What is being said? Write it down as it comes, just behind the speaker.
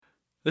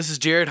This is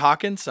Jared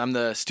Hawkins. I'm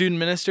the student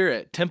minister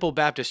at Temple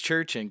Baptist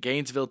Church in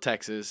Gainesville,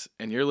 Texas,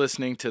 and you're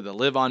listening to the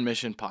Live on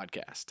Mission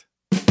podcast.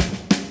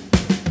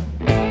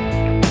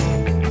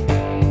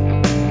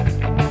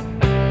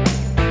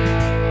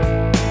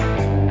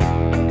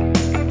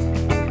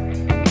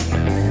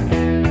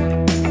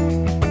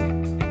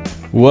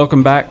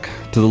 Welcome back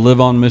to the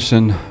Live on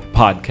Mission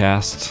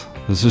podcast.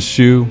 This is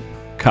Shu,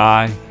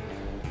 Kai,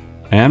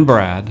 and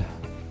Brad.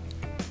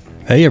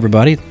 Hey,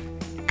 everybody.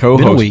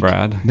 Co-host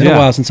Brad. Been a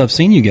while since I've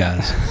seen you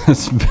guys.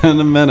 It's been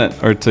a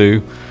minute or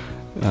two.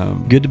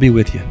 Good to be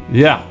with you.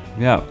 Yeah.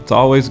 It's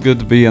always good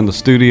to be in the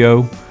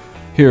studio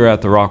here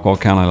at the Rockwall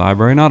County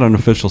Library. Not an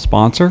official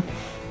sponsor,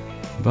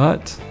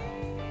 but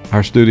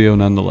our studio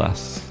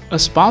nonetheless. A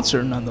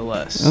sponsor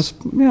nonetheless.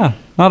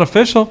 Not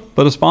official,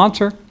 but a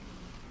sponsor.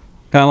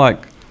 Kind of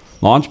like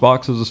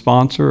Launchbox is a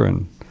sponsor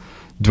and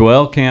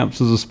Dwell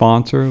Camps is a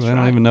sponsor. They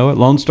don't even know it.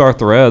 Lone Star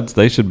Threads,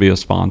 they should be a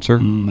sponsor.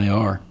 They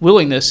are.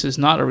 Willingness is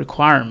not a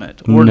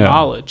requirement or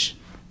knowledge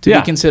to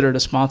be considered a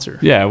sponsor.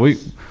 Yeah,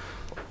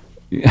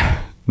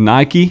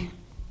 Nike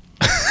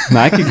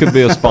could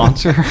be a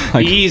sponsor.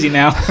 Easy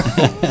now.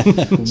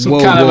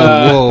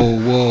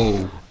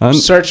 Whoa.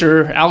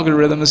 Searcher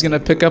algorithm is going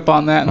to pick up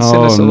on that and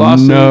send us a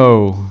lawsuit.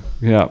 No.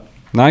 Yeah.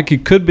 Nike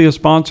could be a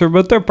sponsor,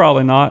 but they're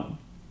probably not.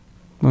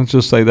 Let's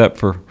just say that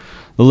for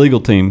the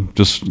legal team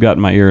just got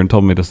in my ear and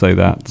told me to say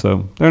that.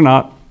 So they're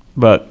not.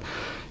 But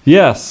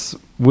yes,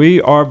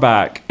 we are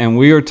back and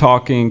we are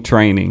talking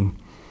training.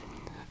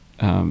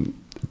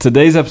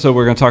 Today's episode,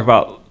 we're going to talk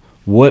about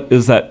what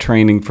is that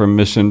training for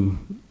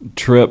mission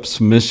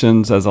trips,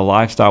 missions as a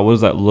lifestyle. What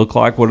does that look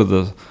like? What are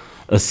the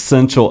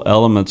essential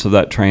elements of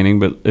that training?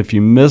 But if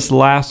you missed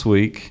last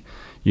week,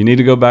 you need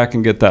to go back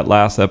and get that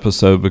last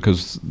episode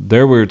because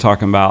there we were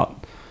talking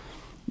about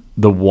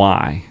the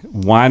why.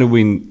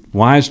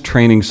 Why is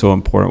training so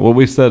important? What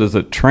we said is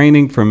that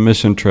training for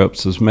mission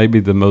trips is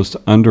maybe the most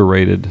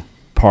underrated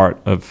part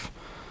of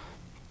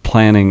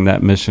planning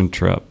that mission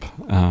trip.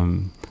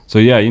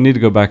 You need to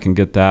go back and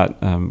get that.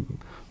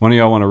 One of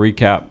y'all want to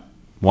recap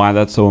why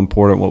that's so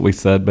important, what we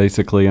said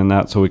basically in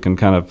that, so we can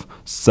kind of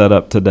set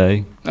up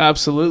today?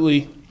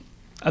 Absolutely.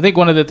 I think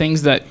one of the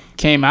things that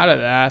came out of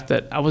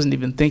that I wasn't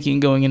even thinking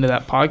going into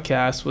that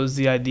podcast was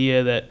the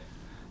idea that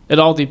it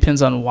all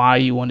depends on why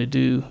you want to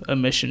do a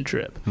mission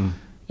trip.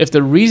 If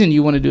the reason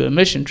you want to do a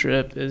mission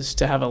trip is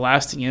to have a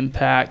lasting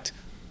impact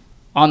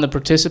on the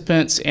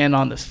participants and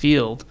on the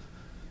field,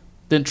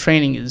 then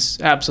training is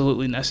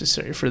absolutely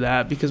necessary for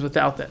that, because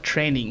without that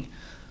training,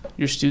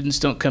 your students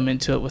don't come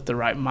into it with the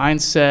right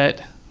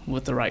mindset,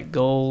 with the right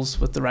goals,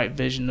 with the right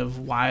vision of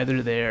why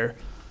they're there,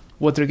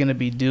 what they're going to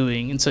be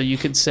doing. And so you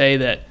could say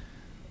that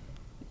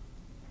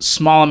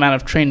small amount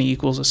of training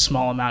equals a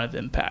small amount of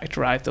impact,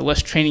 right? The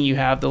less training you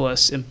have, the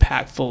less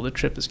impactful the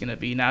trip is going to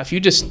be. Now, if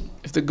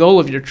the goal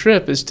of your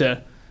trip is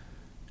to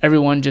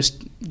everyone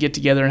just get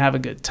together and have a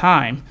good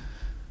time,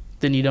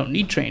 then you don't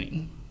need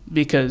training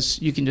because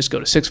you can just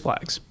go to Six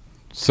Flags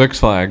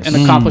and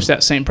accomplish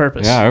that same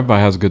purpose. Yeah,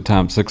 everybody has a good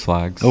time at Six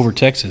Flags. Over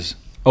Texas,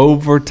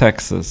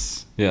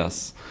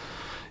 yes.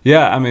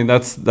 Yeah, I mean,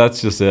 that's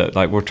just it.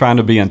 Like, we're trying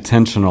to be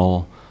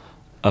intentional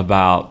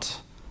about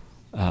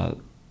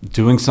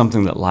doing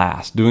something that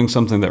lasts, doing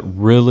something that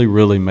really,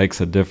 really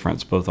makes a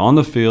difference, both on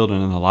the field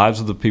and in the lives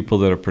of the people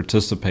that are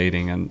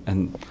participating.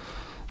 And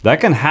that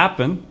can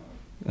happen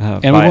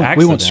by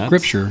we want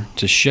Scripture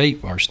to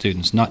shape our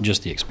students, not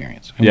just the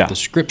experience. We want the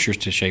Scriptures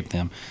to shape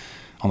them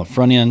on the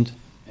front end,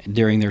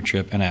 during their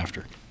trip, and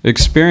after.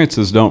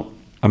 Experiences don't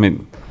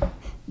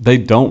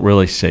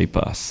really shape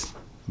us.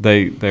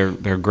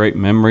 They're great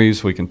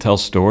memories. We can tell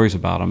stories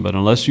about them, but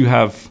unless you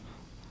have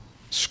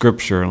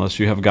Scripture, unless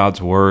you have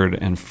God's Word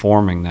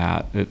informing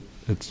that,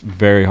 it's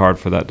very hard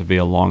for that to be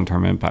a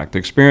long-term impact. The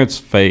experience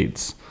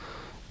fades,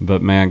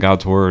 but man,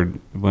 God's Word,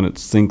 when it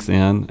sinks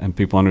in and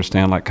people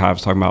understand, like Kai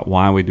was talking about,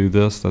 why we do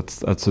this,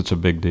 that's such a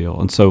big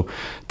deal. And so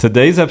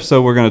today's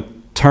episode, we're going to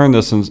turn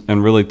this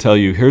and really tell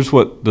you, here's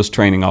what this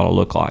training ought to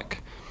look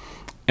like.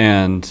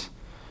 And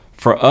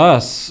for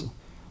us,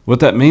 what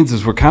that means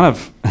is we're kind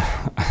of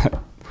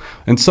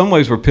in some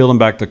ways, we're peeling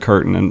back the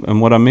curtain.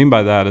 And what I mean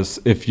by that is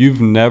if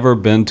you've never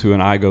been to an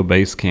iGo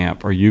base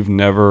camp or you've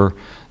never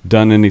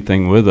done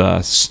anything with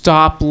us.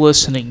 Stop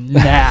listening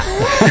now.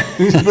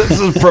 This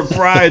is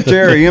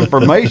proprietary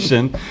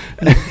information.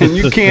 And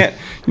you can't,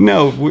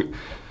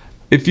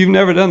 if you've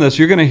never done this,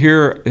 you're going to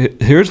hear,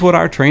 here's what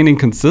our training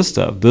consists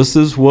of. This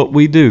is what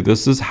we do.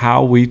 This is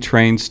how we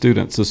train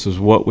students. This is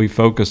what we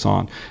focus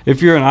on.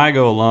 If you're an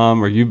iGo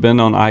alum or you've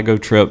been on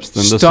iGo trips,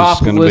 then this is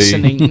going to be...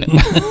 Stop listening.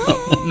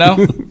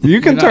 No?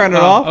 You can turn it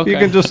off. Okay. You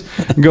can just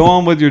go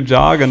on with your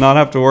jog and not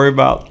have to worry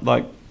about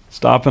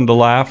stopping to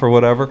laugh or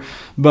whatever.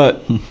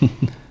 But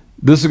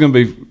this is going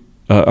to be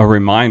a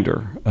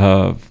reminder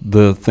of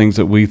the things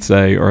that we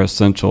say are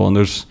essential. And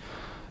there's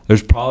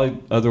probably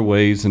other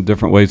ways and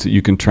different ways that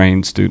you can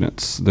train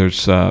students.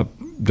 There's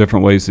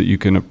different ways that you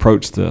can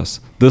approach this.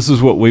 This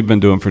is what we've been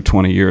doing for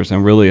 20 years,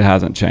 and really it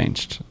hasn't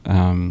changed.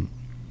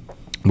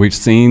 We've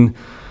seen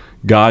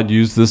God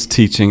used this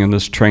teaching and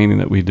this training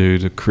that we do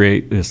to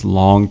create this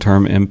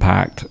long-term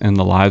impact in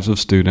the lives of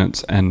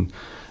students and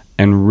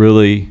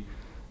really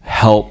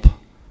help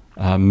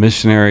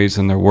missionaries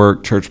in their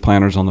work, church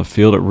planners on the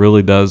field. It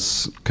really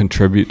does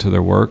contribute to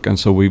their work, and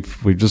so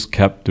we've just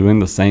kept doing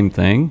the same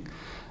thing.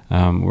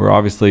 We're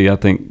obviously, I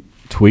think,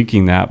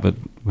 tweaking that, but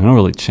we don't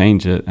really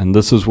change it. And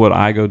this is what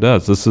iGo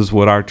does. This is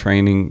what our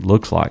training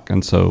looks like,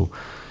 and so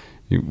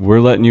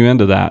we're letting you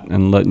into that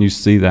and letting you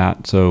see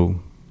that. So,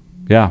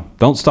 yeah,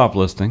 don't stop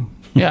listening.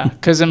 Yeah,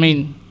 because, I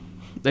mean,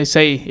 they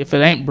say if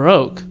it ain't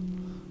broke,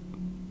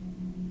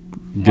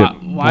 why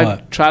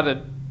What? try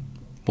to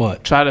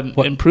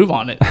What? improve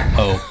on it?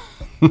 Oh,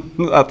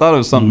 I thought it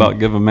was something about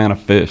give a man a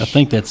fish. I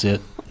think that's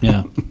it.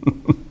 Yeah.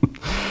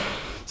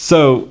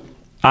 So,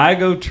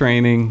 iGo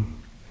training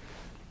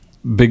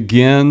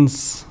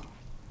begins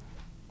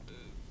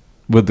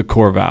with the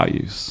core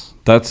values.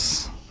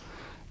 That's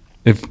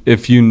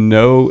if you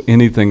know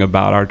anything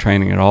about our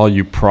training at all,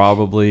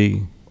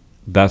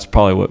 that's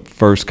probably what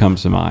first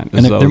comes to mind.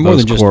 And they're more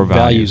than just core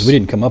values. We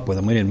didn't come up with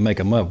them. We didn't make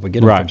them up. We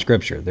get them Right. from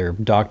Scripture. They're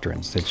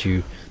doctrines that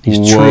these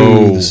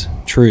Whoa. truths,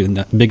 and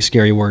that big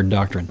scary word,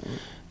 doctrine,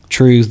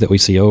 truths that we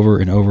see over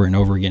and over and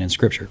over again in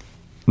Scripture.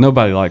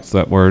 Nobody likes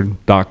that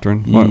word,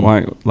 doctrine.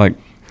 Why, like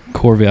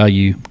Core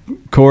value.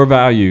 core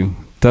value?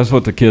 That's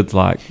what the kids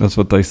like. That's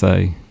what they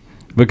say.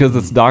 Because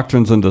it's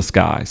doctrines in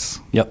disguise.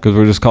 Yep. Because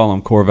we're just calling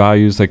them core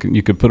values.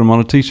 You could put them on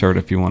a T-shirt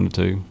if you wanted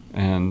to,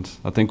 and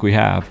I think we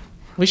have.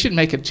 We should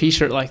make a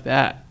T-shirt like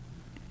that.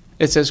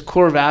 It says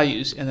core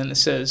values, and then it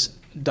says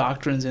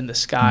doctrines in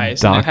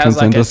disguise. And it has Doctrines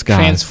like in a disguise.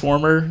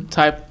 Transformer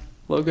type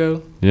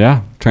logo.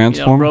 Yeah,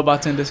 transform.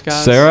 Robots in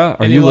disguise. Sarah,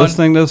 are you Anyone?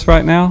 listening to this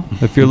right now?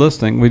 If you're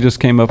listening, we just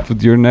came up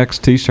with your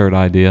next T-shirt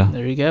idea,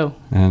 There you go.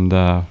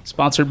 and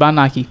Sponsored by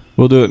Nike.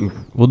 we'll do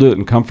it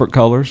in comfort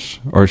colors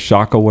or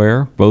Shaka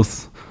wear.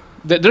 Both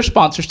They're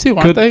sponsors too,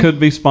 aren't they? could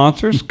be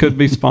sponsors. Could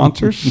be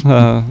sponsors,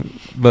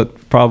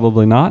 but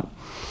probably not.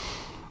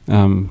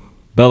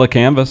 Bella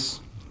Canvas.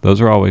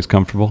 Those are always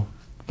comfortable.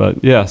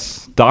 But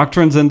yes,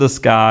 doctrines in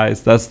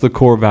disguise. That's the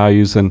core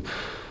values. And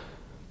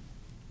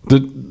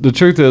the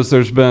truth is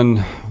there's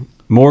been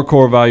more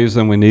core values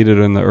than we needed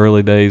in the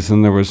early days,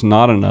 and there was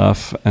not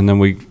enough. And then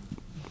we,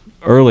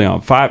 early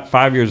on,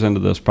 5 years into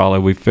this probably,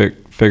 we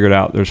figured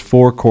out there's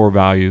 4 core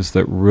values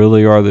that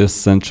really are the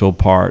essential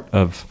part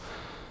of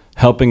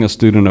helping a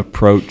student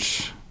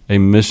approach a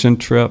mission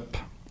trip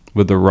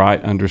with the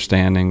right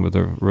understanding, with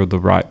the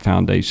right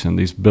foundation,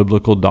 these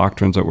biblical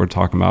doctrines that we're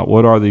talking about.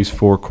 What are these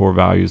 4 core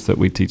values that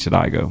we teach at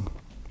iGo?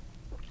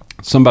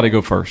 Somebody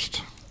go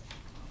first.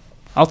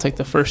 I'll take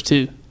the first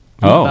 2.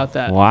 How about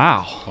that?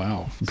 Wow.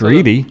 Wow.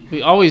 Greedy.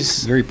 We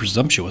always, Very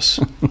presumptuous.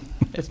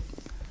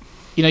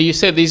 you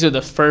said these are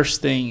the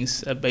first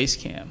things at base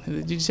camp.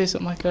 Did you say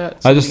something like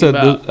that? I just said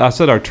I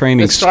said our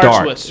training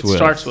starts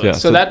with. Yeah,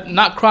 so that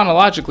not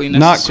chronologically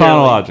necessarily, Not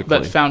chronologically.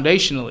 but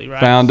foundationally,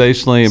 right?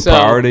 Foundationally and So,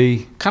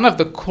 priority. Kind of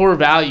the core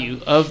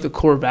value of the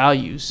core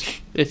values,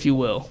 if you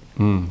will.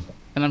 And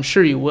I'm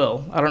sure you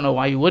will. I don't know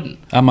why you wouldn't.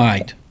 I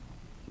might.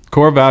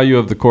 Core value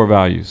of the core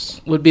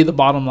values. Would be the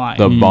bottom line.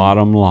 The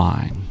bottom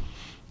line.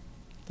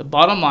 The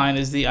bottom line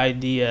is the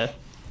idea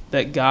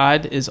that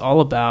God is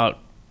all about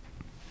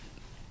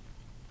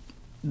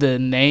the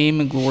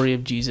name and glory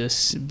of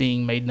Jesus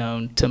being made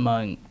known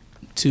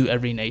to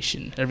every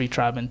nation, every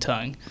tribe and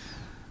tongue.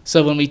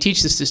 So when we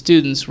teach this to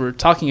students, we're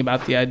talking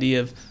about the idea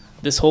of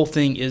this whole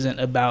thing isn't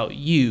about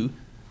you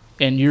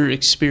and your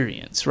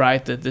experience,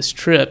 right? That this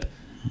trip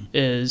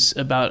is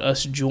about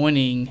us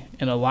joining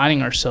and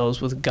aligning ourselves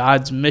with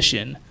God's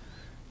mission.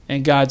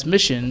 And God's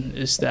mission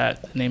is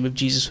that the name of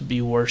Jesus would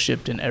be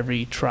worshipped in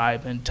every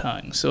tribe and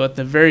tongue. So at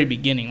the very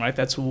beginning, right,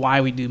 that's why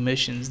we do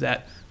missions.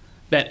 That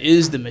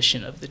is the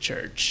mission of the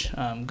church.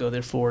 Go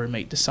therefore and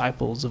make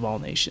disciples of all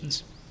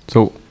nations.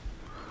 So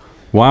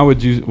why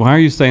are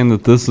you saying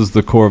that this is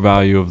the core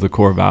value of the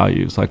core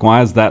values? Like,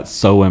 why is that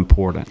so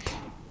important?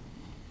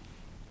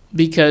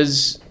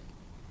 Because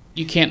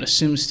you can't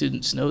assume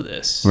students know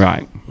this.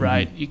 Right.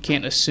 Right? You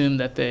can't assume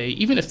that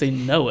even if they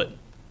know it,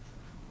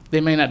 they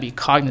may not be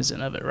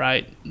cognizant of it,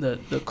 right?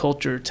 The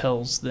culture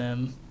tells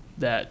them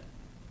that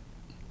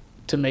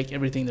to make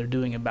everything they're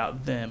doing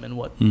about them and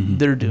what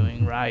they're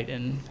doing, right?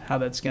 And how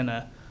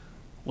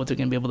what they're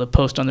gonna be able to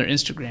post on their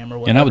Instagram or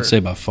whatever. And I would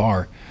say by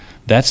far,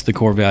 that's the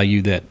core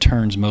value that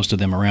turns most of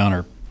them around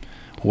or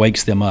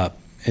wakes them up,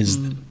 is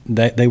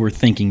that they were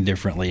thinking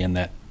differently in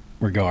that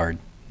regard,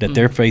 that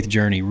their faith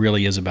journey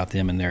really is about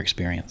them and their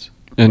experience.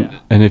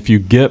 And if you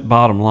get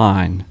bottom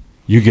line,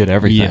 you get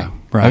everything. Yeah,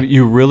 right. I mean,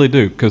 you really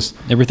do, because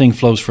Everything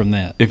flows from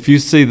that. if you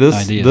see this,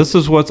 idea. this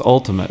is what's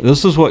ultimate.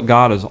 This is what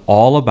God is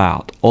all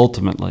about,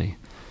 ultimately.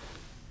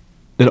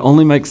 It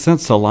only makes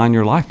sense to align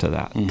your life to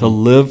that, to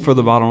live for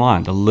the bottom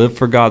line, to live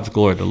for God's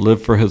glory, to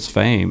live for His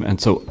fame. And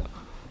so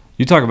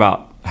you talk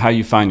about how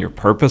you find your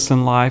purpose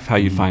in life, how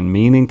you find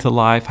meaning to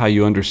life, how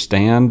you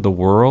understand the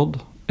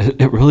world.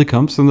 It really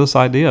comes from this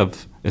idea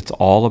of it's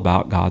all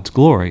about God's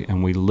glory,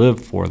 and we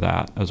live for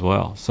that as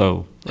well.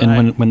 So,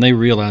 And when they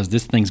realize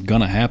this thing's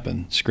going to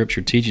happen,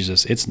 Scripture teaches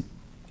us it's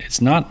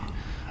it's not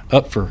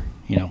up for,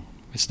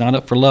 it's not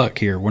up for luck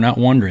here. We're not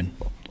wondering.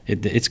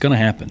 It's going to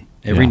happen.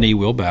 Every knee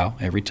will bow,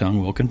 every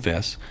tongue will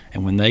confess.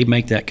 And when they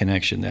make that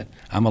connection that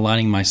I'm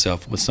aligning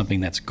myself with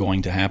something that's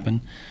going to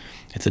happen,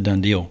 it's a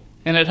done deal.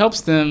 And it helps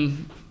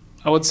them,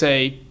 I would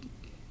say,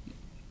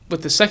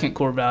 with the second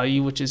core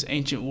value, which is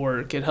ancient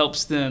work, it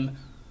helps them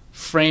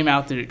frame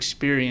out their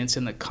experience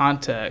in the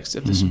context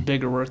of this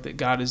bigger work that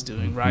God is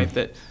doing, right?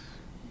 That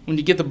when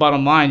you get the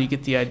bottom line, you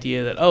get the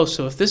idea that,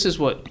 so if this is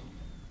what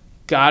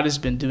God has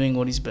been doing,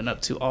 what he's been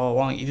up to all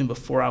along, even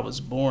before I was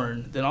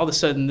born, then all of a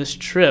sudden this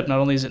trip, not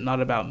only is it not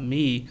about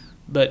me,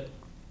 but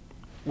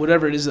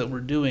whatever it is that we're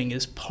doing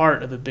is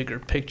part of a bigger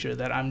picture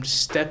that I'm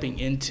just stepping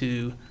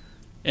into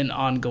an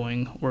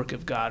ongoing work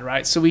of God,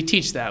 right? So we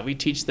teach that. We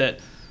teach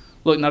that,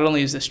 look, not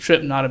only is this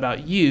trip not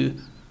about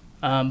you,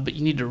 but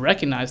you need to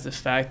recognize the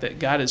fact that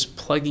God is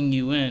plugging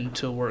you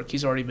into a work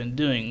he's already been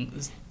doing.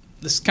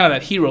 This is kind of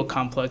that hero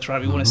complex,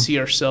 right? We want to see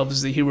ourselves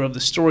as the hero of the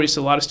story.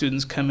 So a lot of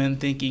students come in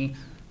thinking,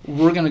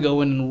 we're going to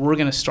go in and we're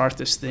going to start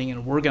this thing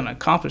and we're going to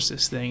accomplish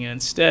this thing. And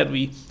instead,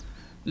 we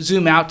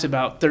zoom out to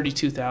about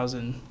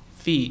 32,000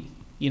 feet,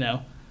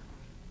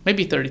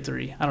 maybe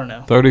 33. I don't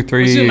know.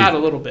 33. We zoom out a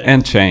little bit.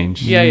 And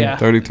change. Yeah.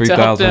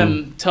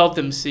 33,000. To help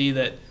them see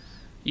that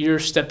you're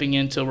stepping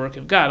into a work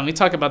of God. And we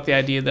talk about the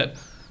idea that,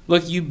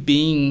 look, you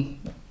being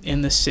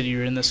in this city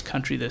or in this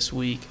country this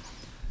week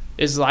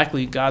is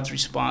likely God's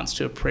response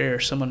to a prayer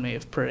someone may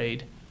have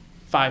prayed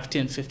 5,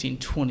 10, 15,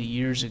 20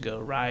 years ago,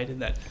 right?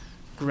 And that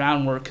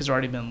groundwork has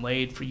already been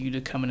laid for you to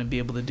come in and be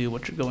able to do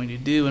what you're going to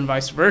do, and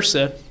vice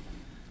versa.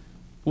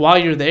 While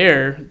you're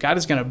there, God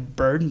is going to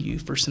burden you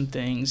for some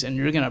things, and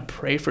you're going to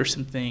pray for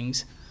some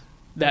things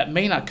that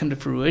may not come to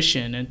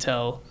fruition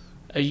until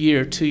a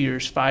year, 2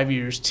 years, 5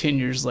 years, 10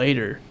 years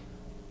later,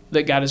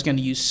 that God is going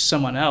to use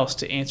someone else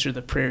to answer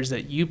the prayers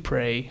that you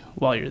pray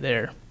while you're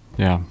there.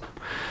 Yeah.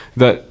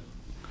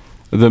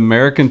 The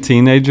American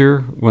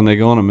teenager, when they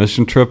go on a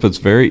mission trip, it's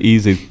very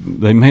easy.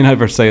 They may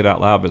never say it out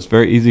loud, but it's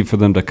very easy for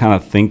them to kind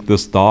of think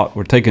this thought.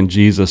 We're taking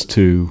Jesus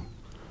to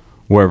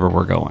wherever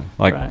we're going.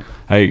 Like, right.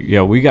 Hey,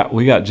 we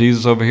got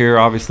Jesus over here.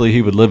 Obviously,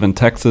 he would live in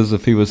Texas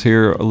if he was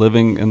here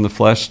living in the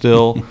flesh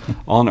still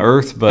on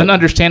earth. But an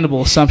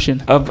understandable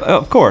assumption.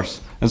 Of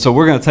course. And so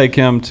we're going to take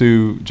him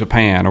to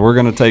Japan, or we're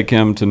going to take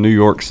him to New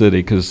York City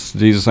because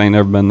Jesus ain't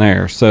never been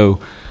there.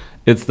 So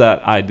it's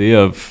that idea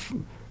of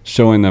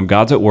showing them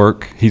God's at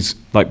work. He's,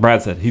 like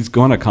Brad said, he's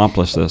going to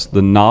accomplish this.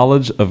 The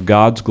knowledge of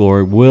God's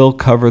glory will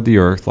cover the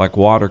earth like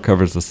water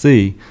covers the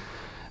sea.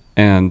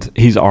 And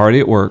he's already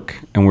at work,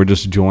 and we're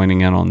just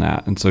joining in on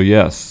that. And so,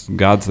 yes,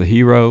 God's the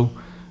hero.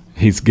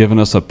 He's given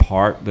us a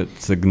part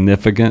that's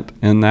significant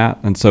in that.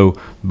 And so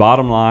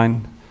bottom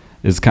line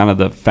is kind of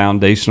the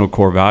foundational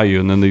core value.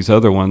 And then these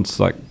other ones,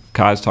 like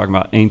Kai's talking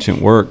about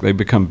ancient work, they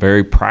become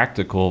very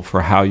practical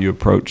for how you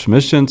approach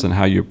missions and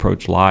how you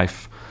approach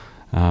life.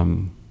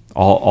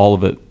 All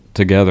of it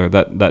together.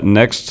 That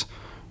next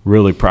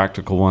really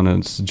practical one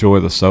is joy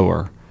of the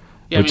sower,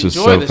 which is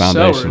so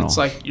foundational. Sower, it's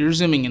like you're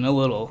zooming in a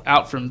little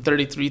out from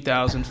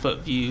 33,000 foot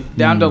view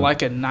down to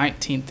like a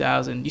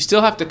 19,000. You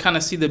still have to kind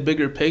of see the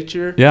bigger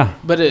picture. Yeah.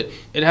 But it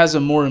has a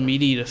more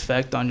immediate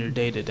effect on your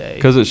day to day.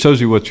 Because it shows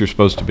you what you're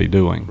supposed to be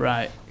doing.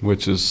 Right.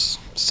 Which is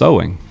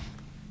sowing.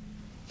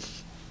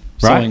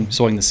 Right?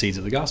 Sowing the seeds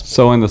of the gospel.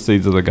 Sowing the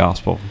seeds of the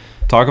gospel.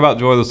 Talk about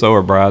joy of the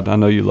sower, Brad. I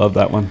know you love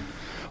that one.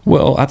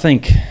 Well, I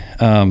think,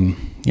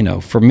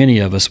 for many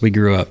of us, we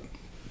grew up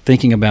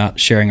thinking about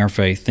sharing our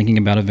faith, thinking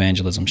about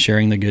evangelism,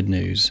 sharing the good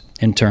news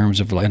in terms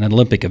of like an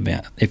Olympic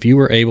event. If you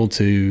were able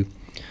to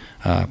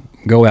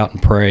go out and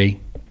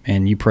pray,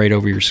 and you prayed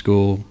over your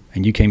school,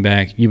 and you came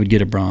back, you would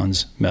get a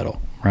bronze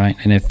medal, right?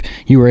 And if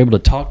you were able to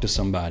talk to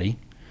somebody,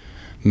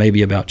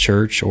 maybe about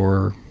church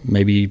or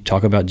maybe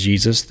talk about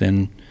Jesus,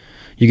 then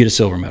you get a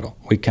silver medal.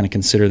 We kind of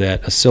consider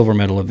that a silver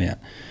medal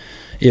event.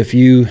 If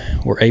you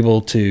were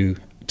able to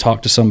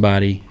talk to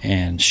somebody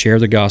and share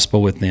the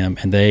gospel with them,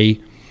 and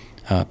they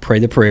pray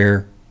the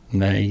prayer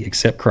and they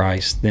accept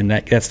Christ, then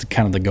that's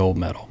kind of the gold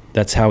medal.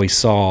 That's how he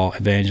saw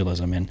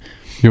evangelism. And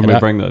you want me to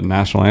bring the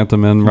national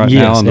anthem in now on the podcast?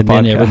 Yes, and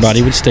then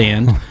everybody would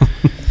stand.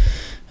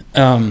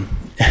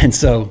 And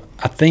so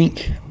I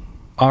think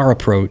our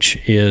approach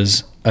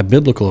is a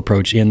biblical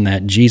approach in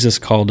that Jesus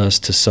called us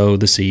to sow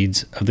the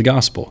seeds of the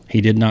gospel. He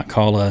did not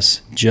call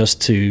us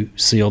just to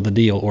seal the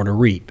deal or to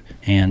reap.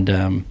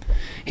 And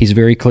he's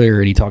very clear,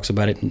 and he talks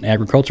about it in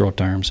agricultural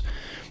terms,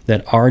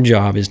 that our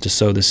job is to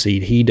sow the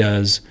seed. He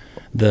does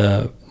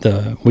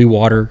we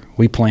water,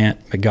 we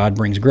plant, but God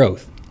brings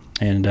growth.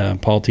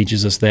 And Paul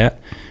teaches us that.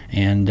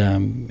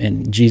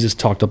 And Jesus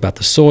talked about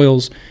the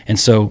soils. And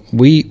so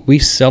we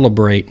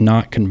celebrate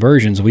not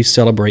conversions, we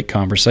celebrate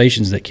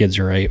conversations that kids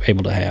are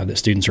able to have, that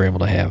students are able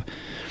to have.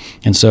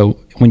 And so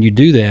when you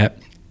do that,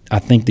 I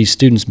think these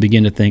students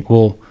begin to think,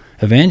 well,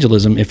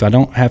 evangelism, if I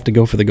don't have to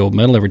go for the gold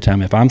medal every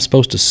time, if I'm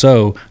supposed to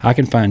sow, I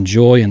can find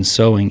joy in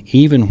sowing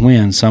even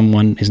when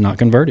someone is not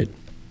converted.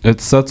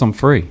 It sets them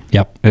free.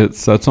 Yep. It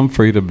sets them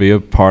free to be a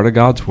part of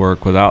God's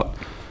work without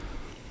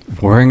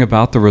worrying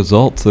about the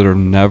results that are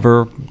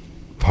never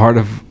part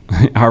of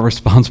our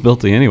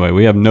responsibility anyway.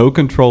 We have no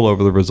control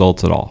over the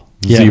results at all.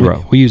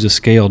 Zero. We use a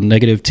scale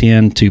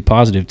 -10 to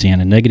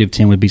 +10, and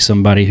 -10 would be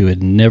somebody who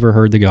had never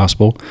heard the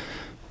gospel.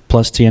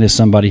 +10 is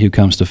somebody who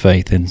comes to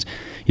faith, and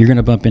you're going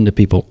to bump into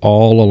people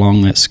all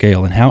along that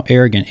scale. And how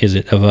arrogant is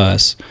it of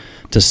us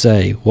to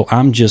say, well,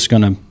 I'm just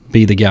going to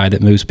be the guy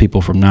that moves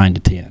people from 9 to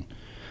 10.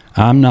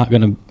 I'm not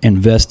going to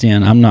invest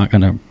in, I'm not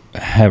going to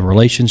have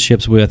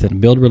relationships with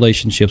and build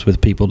relationships with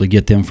people to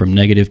get them from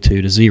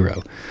 -2 to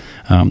 0.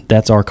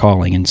 That's our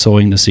calling in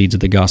sowing the seeds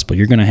of the gospel.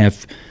 You're going to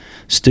have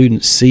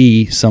students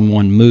see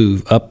someone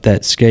move up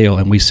that scale,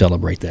 and we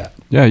celebrate that.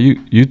 Yeah,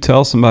 you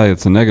tell somebody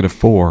it's a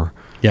 -4.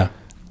 Yeah.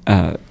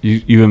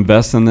 You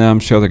invest in them,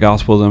 share the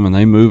gospel with them, and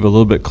they move a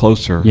little bit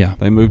closer. Yeah.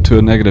 They move to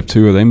a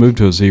 -2 or they move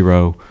to a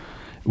 0.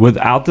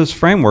 Without this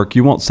framework,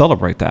 you won't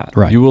celebrate that.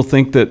 Right. You will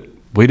think that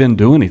we didn't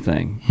do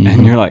anything. Mm-hmm.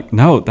 And you're like,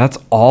 no, that's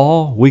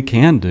all we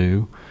can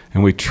do.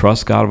 And we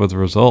trust God with the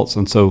results.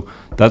 And so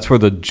that's where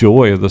the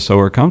joy of the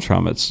sower comes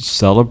from. It's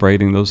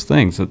celebrating those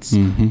things.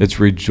 It's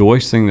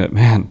rejoicing that,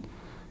 man,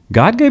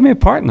 God gave me a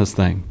part in this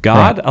thing.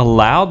 God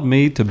allowed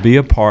me to be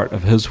a part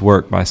of his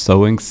work by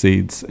sowing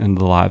seeds in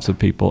the lives of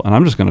people. And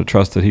I'm just going to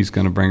trust that he's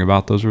going to bring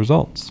about those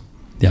results.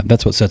 Yeah,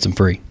 that's what sets them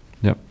free.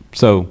 Yep.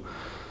 So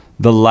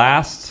the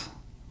last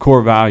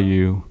core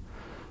value,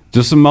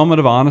 just a moment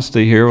of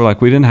honesty here.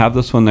 Like, we didn't have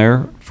this one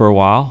there for a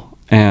while.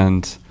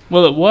 And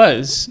well, it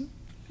was.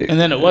 And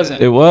then it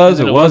wasn't. It was.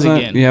 It wasn't.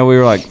 again. Yeah, we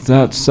were like,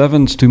 that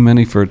 7's too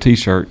many for a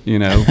T-shirt, you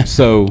know.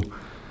 So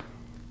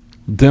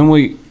then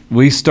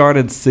we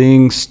started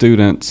seeing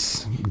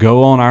students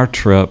go on our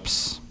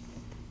trips.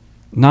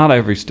 Not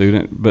every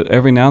student, but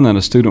every now and then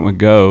a student would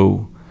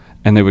go,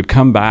 and they would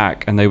come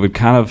back, and they would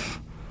kind of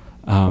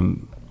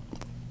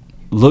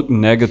look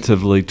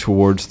negatively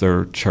towards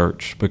their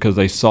church because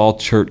they saw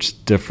church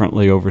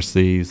differently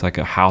overseas, like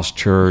a house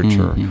church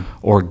or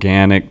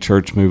organic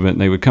church movement.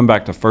 And they would come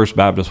back to First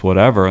Baptist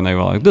whatever, and they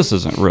were like, this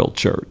isn't real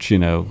church, you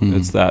know.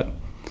 It's that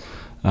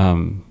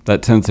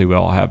tendency we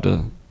all have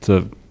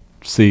to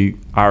see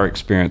our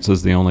experience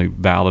as the only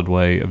valid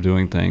way of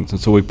doing things.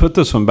 And so we put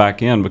this one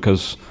back in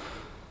because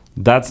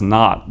that's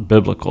not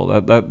biblical.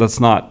 That's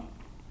not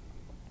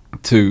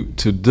to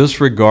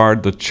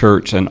disregard the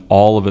church and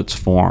all of its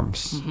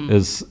forms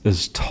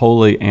is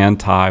totally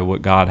anti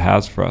what God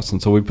has for us.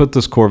 And so we put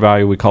this core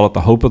value, we call it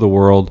the hope of the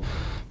world,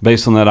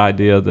 based on that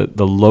idea that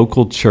the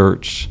local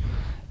church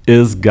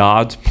is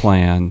God's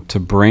plan to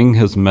bring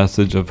his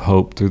message of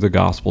hope through the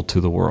gospel to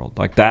the world.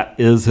 Like, that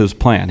is his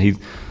plan.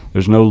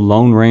 There's no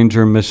Lone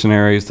Ranger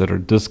missionaries that are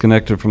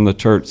disconnected from the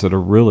church that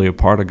are really a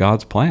part of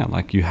God's plan.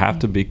 Like, you have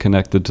to be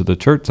connected to the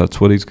church. That's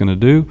what he's going to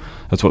do.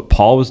 That's what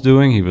Paul was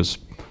doing. He was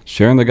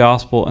sharing the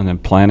gospel and then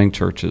planting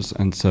churches.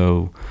 And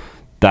so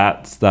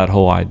that's that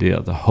whole idea.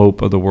 The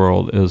hope of the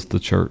world is the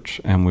church.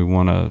 And we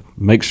want to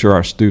make sure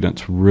our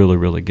students really,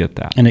 really get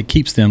that. And it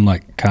keeps them,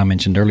 like Kai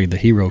mentioned earlier, the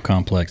hero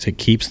complex. It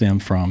keeps them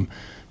from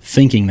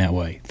thinking that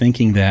way,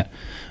 thinking that,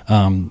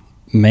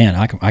 man,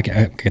 I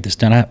can get this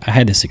done. I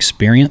had this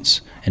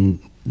experience, and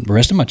the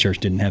rest of my church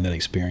didn't have that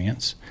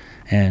experience.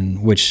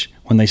 And which,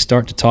 when they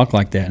start to talk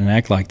like that and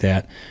act like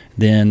that,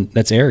 then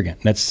that's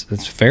arrogant. That's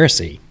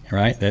Pharisee,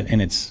 right? That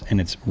in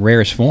its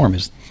rarest form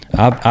is,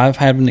 I've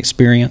had an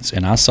experience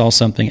and I saw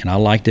something and I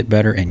liked it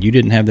better, and you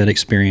didn't have that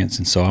experience,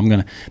 and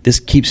so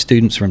this keeps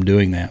students from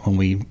doing that when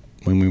we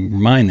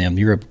remind them,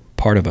 you're a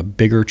part of a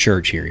bigger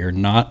church here. You're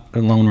not a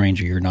Lone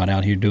Ranger. You're not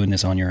out here doing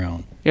this on your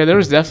own. Yeah, there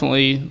was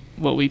definitely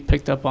what we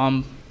picked up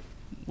on,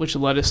 which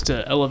led us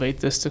to elevate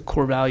this to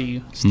core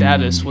value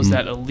status, was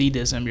that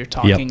elitism you're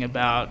talking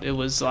about. It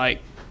was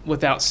like,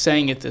 without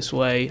saying it this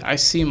way, I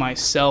see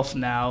myself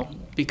now,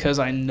 because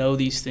I know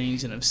these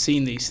things and have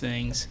seen these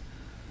things,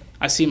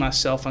 I see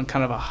myself on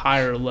kind of a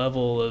higher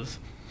level of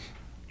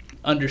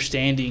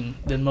understanding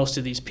than most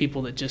of these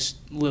people that just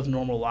live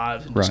normal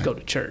lives and just go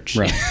to church.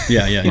 Right.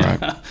 Yeah.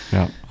 Right.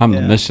 Yeah. I'm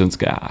the missions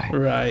guy.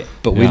 Right.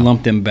 But we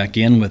lump them back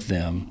in with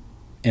them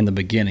in the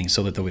beginning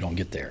so that we don't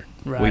get there.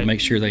 Right. We make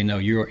sure they know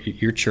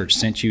your church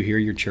sent you here,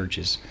 your church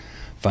is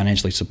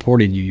financially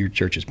supported you, your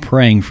church is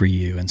praying for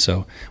you. And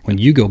so when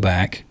you go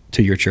back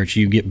to your church,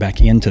 you get back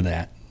into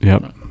that.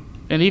 Yep.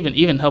 And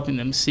even helping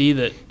them see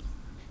that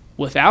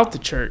without the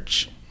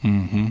church,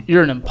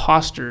 you're an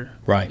imposter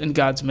in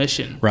God's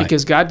mission. Right.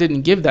 Because God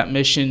didn't give that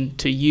mission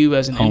to you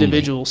as an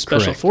individual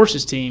special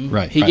forces team.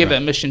 Right. He gave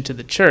that mission to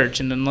the church.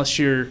 And unless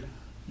you're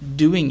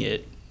doing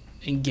it,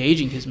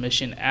 engaging his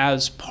mission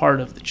as part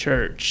of the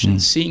church and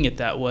seeing it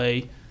that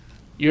way,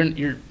 you're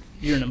an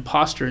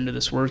imposter into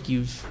this work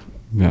you've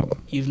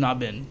not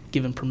been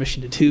given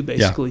permission to do,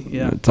 basically.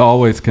 Yeah. It's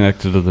always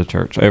connected to the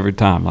church every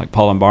time. Like,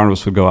 Paul and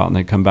Barnabas would go out and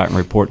they'd come back and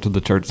report to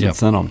the church that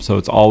sent them. So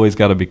it's always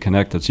got to be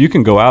connected. So you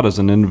can go out as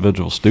an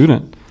individual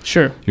student.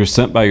 Sure. You're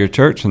sent by your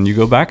church, and you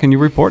go back and you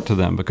report to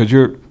them because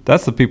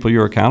that's the people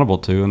you're accountable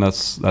to, and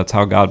that's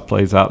how God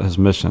plays out his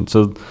mission.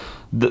 So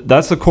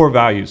that's the core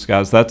values,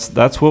 guys.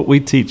 That's what we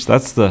teach.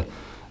 That's the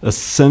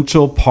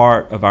essential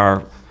part of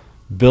our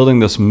building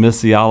this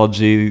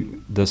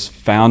missiology, this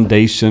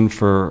foundation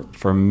for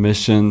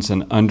missions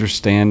and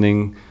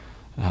understanding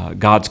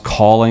God's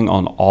calling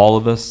on all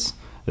of us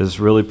is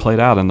really played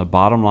out in the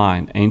bottom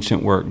line: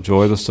 ancient work,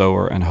 joy of the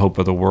sower, and hope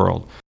of the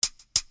world.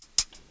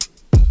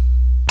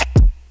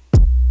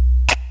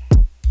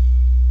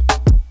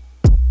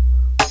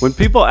 When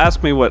people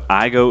ask me what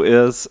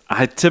iGo is,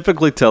 I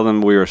typically tell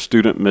them we are a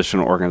student mission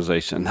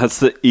organization. That's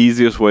the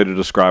easiest way to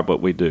describe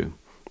what we do.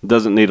 It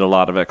doesn't need a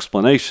lot of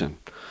explanation.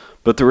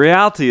 But the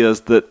reality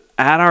is that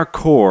at our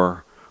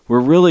core,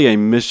 we're really a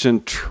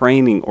mission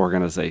training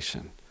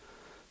organization.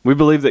 We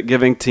believe that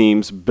giving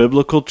teams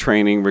biblical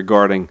training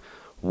regarding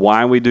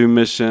why we do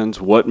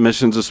missions, what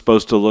missions are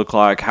supposed to look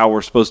like, how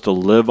we're supposed to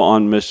live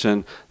on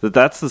mission,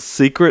 that's the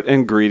secret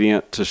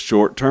ingredient to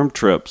short-term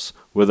trips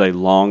with a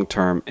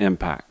long-term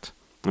impact.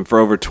 And for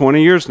over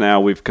 20 years now,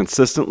 we've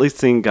consistently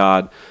seen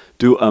God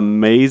do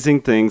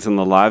amazing things in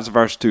the lives of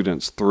our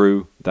students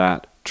through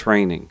that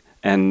training.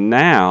 And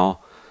now,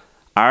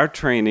 our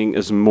training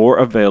is more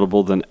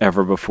available than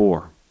ever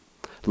before.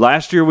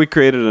 Last year, we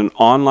created an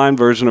online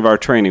version of our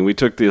training. We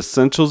took the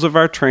essentials of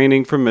our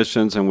training for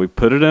missions and we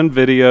put it in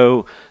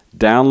video,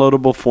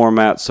 downloadable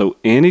format, so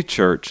any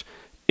church,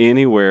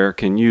 anywhere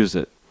can use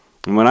it.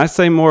 And when I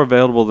say more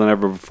available than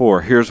ever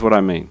before, here's what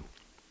I mean.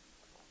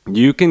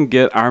 You can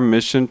get our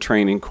mission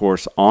training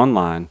course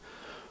online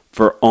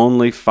for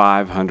only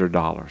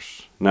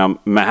 $500. Now,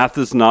 math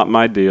is not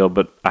my deal,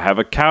 but I have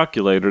a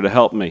calculator to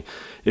help me.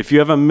 If you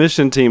have a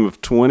mission team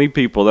of 20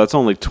 people, that's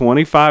only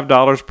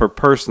 $25 per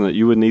person that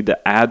you would need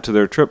to add to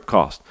their trip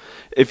cost.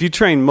 If you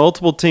train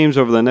multiple teams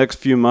over the next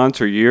few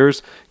months or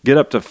years, get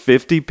up to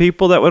 50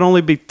 people, that would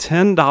only be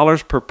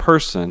 $10 per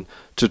person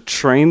to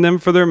train them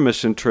for their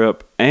mission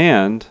trip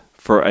and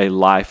for a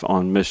life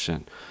on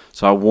mission.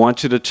 So I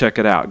want you to check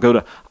it out. Go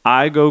to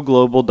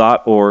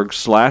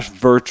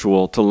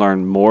igoglobal.org/virtual to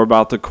learn more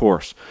about the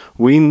course.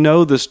 We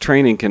know this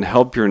training can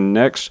help your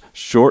next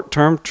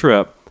short-term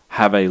trip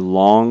have a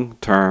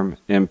long-term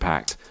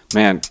impact.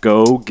 Man,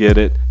 go get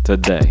it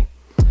today.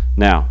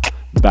 Now,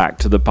 back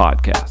to the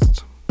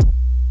podcast.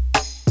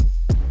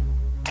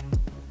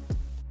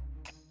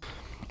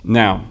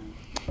 Now,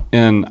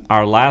 in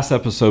our last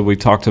episode,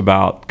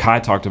 Kai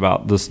talked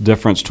about this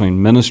difference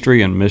between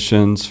ministry and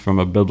missions from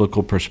a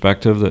biblical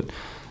perspective, that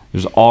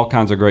there's all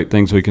kinds of great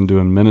things we can do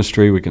in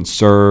ministry. We can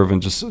serve and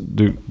just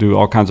do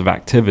all kinds of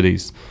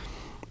activities.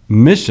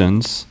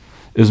 Missions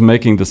is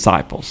making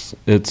disciples.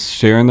 It's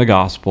sharing the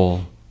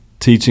gospel,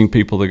 teaching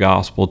people the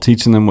gospel,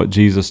 teaching them what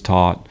Jesus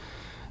taught.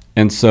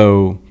 And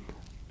so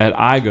at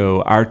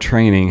iGo, our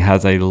training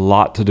has a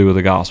lot to do with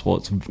the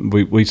gospel.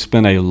 We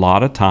spend a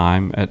lot of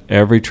time at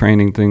every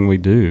training thing we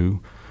do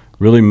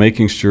really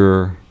making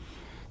sure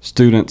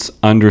students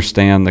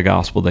understand the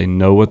gospel. They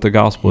know what the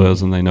gospel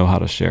is and they know how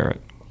to share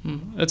it.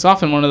 It's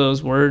often one of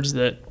those words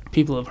that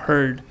people have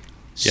heard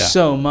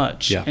so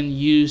much and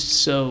used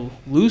so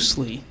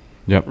loosely.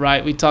 Yep.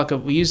 Right? We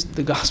use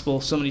the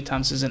gospel so many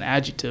times as an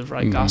adjective,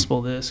 right? Mm-hmm.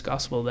 Gospel this,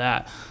 gospel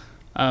that.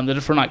 That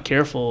if we're not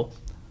careful,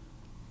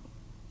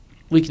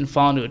 we can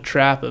fall into a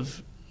trap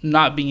of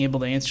not being able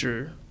to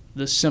answer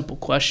the simple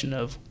question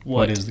of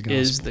what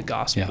is the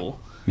gospel.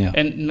 Yeah.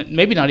 And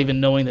maybe not even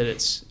knowing that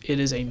it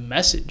is a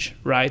message,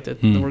 right?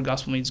 That the word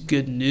gospel means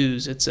good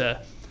news. It's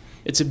a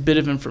bit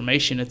of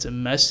information. It's a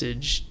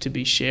message to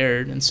be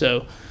shared. And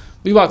so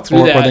we walk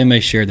through that. Or they may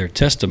share their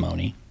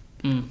testimony,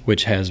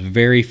 which has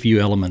very few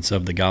elements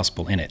of the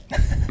gospel in it.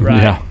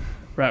 Right. Yeah.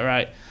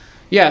 Right.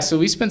 Yeah, so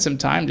we spent some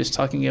time just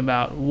talking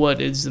about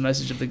what is the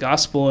message of the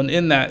gospel, and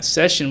in that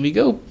session, we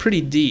go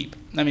pretty deep.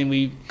 I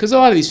mean, because a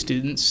lot of these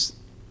students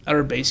at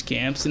our base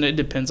camps, and it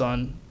depends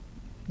on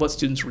what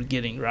students we're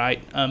getting,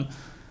 right?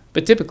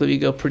 But typically, we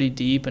go pretty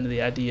deep into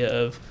the idea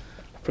of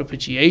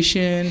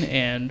propitiation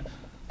and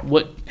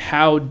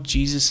how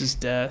Jesus'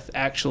 death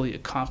actually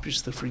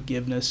accomplished the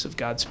forgiveness of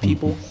God's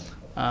people,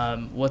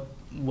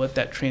 what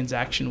that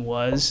transaction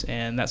was,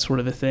 and that sort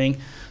of a thing.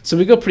 So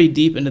we go pretty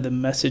deep into the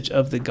message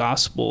of the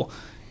gospel.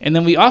 And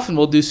then we often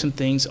will do some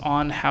things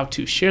on how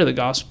to share the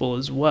gospel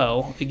as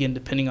well, again,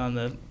 depending on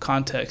the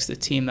context, the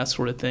team, that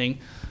sort of thing.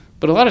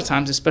 But a lot of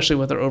times, especially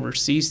with our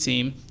overseas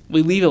team,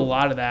 we leave a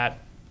lot of that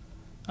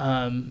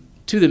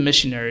to the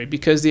missionary,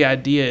 because the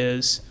idea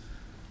is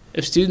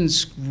if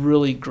students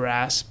really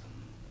grasp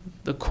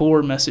the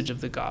core message of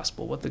the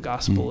gospel, what the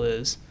gospel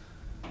is,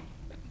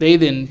 they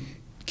then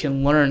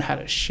can learn how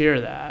to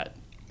share that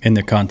in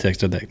the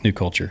context of that new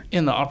culture,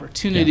 in the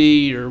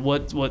opportunity, or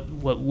what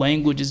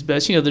language is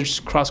best. There's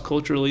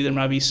cross-culturally, there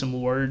might be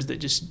some words that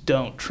just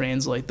don't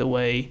translate the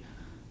way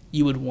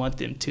you would want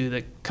them to,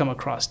 that come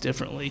across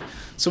differently.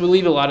 So we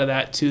leave a lot of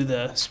that to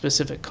the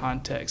specific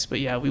context. But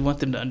yeah, we want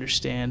them to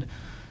understand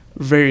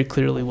very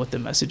clearly what the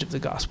message of the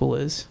gospel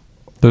is.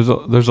 There's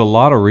a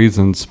lot of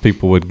reasons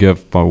people would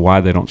give for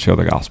why they don't share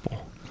the gospel.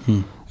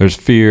 There's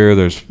fear,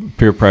 there's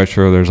peer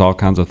pressure, there's all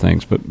kinds of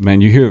things. But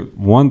man, you hear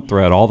one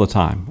thread all the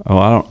time. Oh,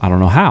 I don't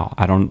know how.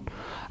 I don't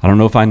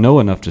know if I know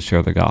enough to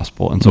share the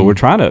gospel. And so we're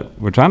trying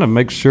to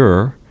make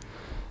sure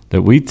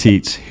that we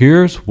teach,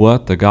 here's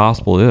what the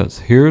gospel is.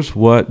 Here's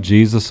what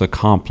Jesus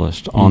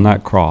accomplished on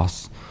that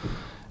cross.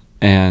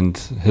 and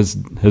his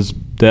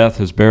death,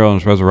 his burial, and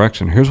his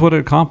resurrection. Here's what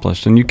it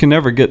accomplished. And you can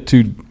never go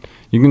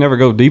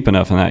deep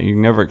enough in that. You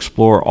can never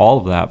explore all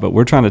of that. But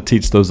we're trying to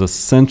teach those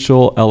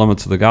essential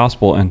elements of the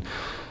gospel. And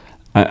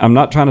I'm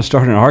not trying to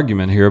start an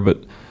argument here,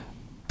 but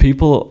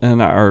people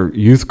in our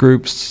youth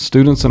groups,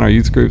 students in our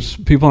youth groups,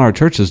 people in our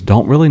churches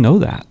don't really know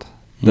that.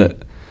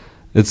 That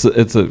it's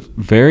a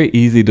very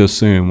easy to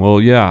assume,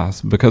 well, yeah,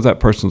 because that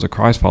person's a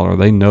Christ follower,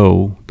 they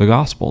know the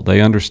gospel.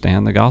 They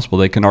understand the gospel.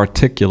 They can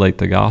articulate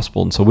the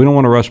gospel. And so we don't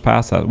want to rush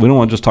past that. We don't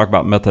want to just talk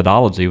about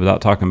methodology without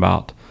talking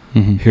about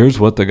here's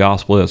what the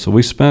gospel is. So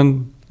we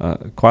spend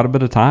quite a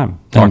bit of time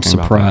talking about that.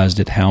 I'm surprised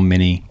at how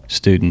many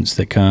students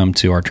that come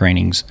to our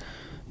trainings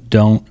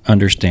don't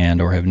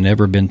understand or have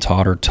never been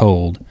taught or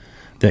told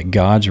that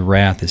God's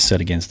wrath is set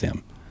against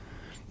them.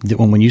 That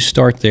when you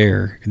start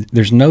there,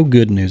 there's no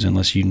good news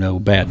unless you know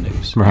bad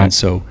news. Right. And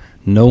so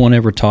no one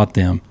ever taught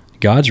them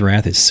God's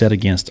wrath is set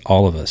against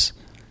all of us.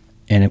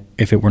 And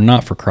if it were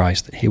not for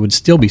Christ, he would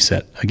still be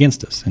set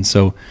against us. And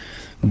so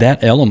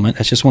that element,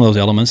 that's just one of those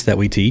elements that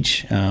we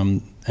teach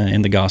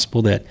in the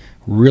gospel that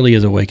really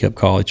is a wake-up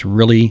call. It's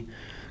really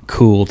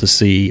cool to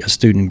see a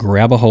student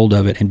grab a hold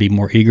of it and be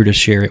more eager to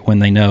share it when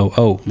they know,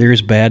 oh,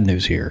 there's bad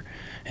news here.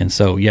 And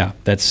so, yeah,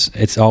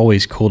 it's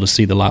always cool to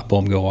see the light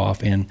bulb go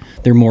off, and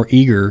they're more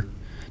eager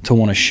to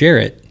want to share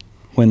it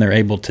when they're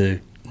able to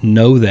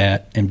know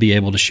that and be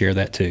able to share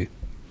that too.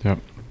 Yep.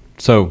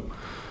 So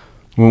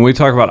when we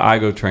talk about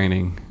iGo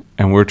training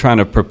and we're trying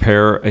to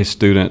prepare a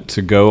student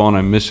to go on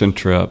a mission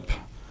trip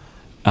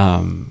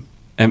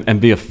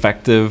and be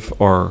effective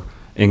or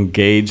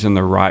engage in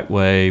the right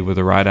way with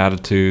the right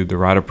attitude, the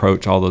right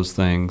approach, all those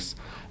things,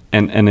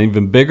 and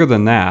even bigger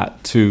than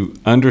that, to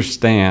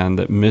understand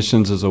that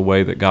missions is a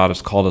way that God has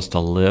called us to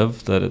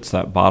live, that it's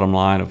that bottom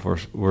line of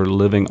we're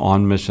living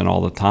on mission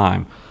all the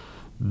time.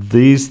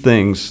 These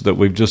things that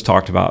we've just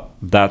talked about,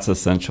 that's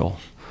essential.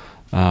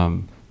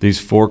 These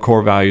 4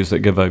 core values that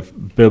give a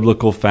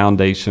biblical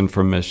foundation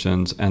for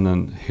missions, and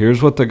then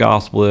here's what the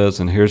gospel is,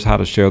 and here's how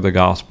to share the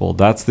gospel.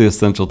 That's the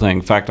essential thing.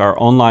 In fact, our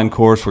online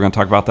course, we're going to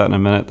talk about that in a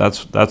minute.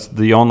 That's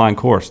the online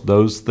course.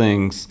 Those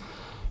things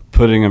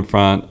putting in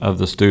front of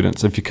the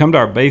students. If you come to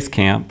our base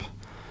camp,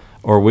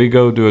 or we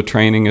go do a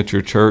training at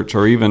your church,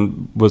 or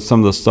even with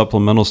some of the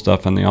supplemental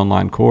stuff in the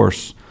online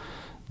course,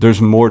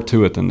 there's more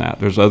to it than that.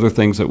 There's other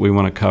things that we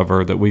want to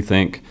cover that we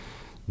think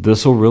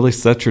this will really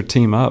set your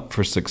team up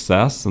for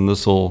success, and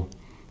this will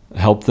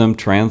help them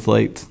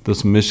translate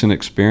this mission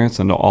experience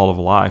into all of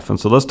life. And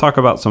so let's talk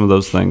about some of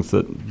those things,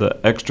 the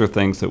extra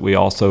things that we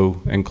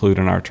also include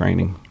in our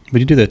training.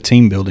 But you do the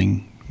team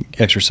building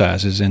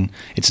exercises, and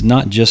it's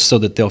not just so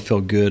that they'll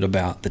feel good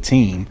about the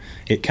team.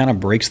 It kind of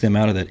breaks them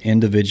out of that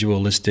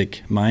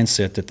individualistic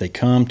mindset that they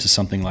come to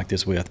something like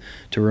this with,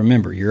 to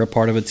remember you're a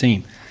part of a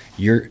team.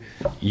 You're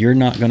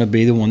not going to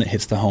be the one that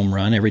hits the home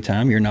run every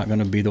time. You're not going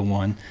to be the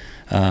one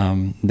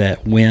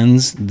that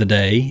wins the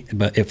day.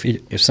 But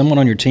if someone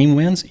on your team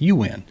wins, you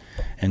win.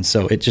 And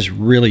so it just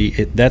really,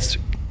 that's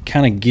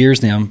kind of gears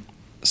them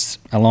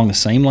along the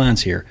same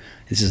lines here.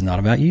 This is not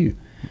about you.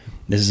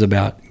 This is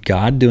about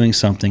God doing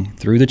something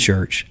through the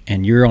church,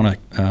 and you're on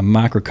a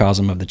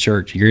microcosm of the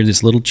church. You're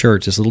this little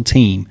church, this little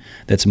team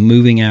that's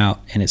moving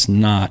out, and it's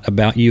not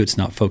about you. It's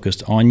not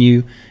focused on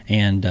you,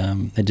 and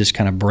it just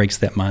kind of breaks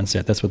that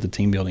mindset. That's what the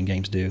team building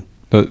games do.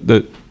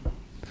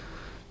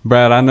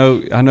 Brad, I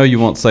know you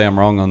won't say I'm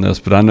wrong on this,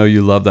 but I know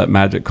you love that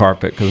magic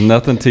carpet, because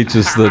nothing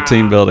teaches the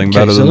team building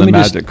better than the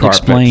magic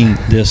carpet. Let me just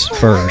explain this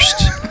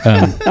first.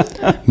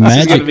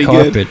 Magic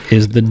carpet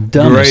is the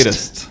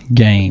dumbest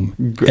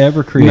game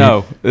ever created.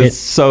 No, it's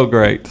so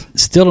great.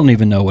 Still don't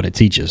even know what it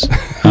teaches.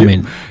 I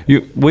mean,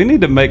 we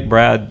need to make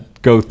Brad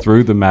go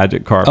through the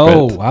magic carpet.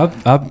 Oh, I've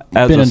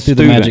been through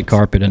the magic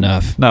carpet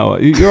enough. No,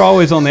 you're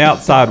always on the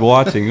outside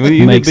watching.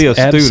 You need to be a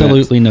student. Makes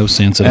absolutely no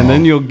sense at all. And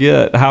then you'll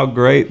get how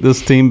great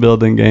this team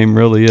building game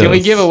really is. Can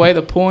we give away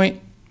the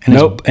point?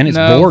 Nope. It's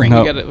boring.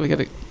 We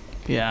gotta.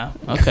 Yeah.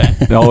 Okay.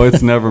 No,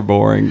 it's never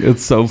boring.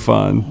 It's so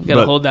fun. We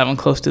gotta hold that one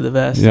close to the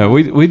vest. Yeah,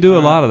 we do a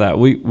lot of that.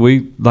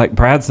 We like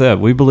Brad said,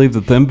 we believe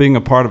that them being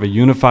a part of a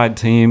unified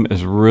team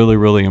is really,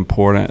 really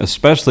important,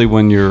 especially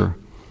when you're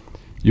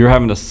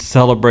having to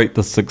celebrate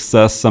the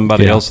success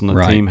somebody else on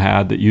the team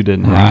had that you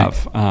didn't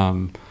have.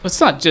 It's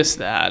not just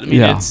that. I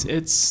mean,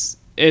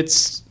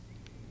 it's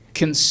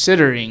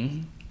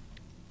considering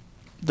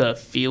the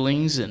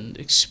feelings and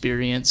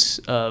experience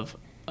of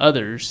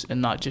others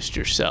and not just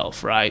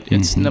yourself, right?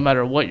 It's no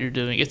matter what you're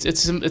doing. It's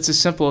as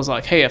simple as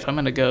like, hey, if I'm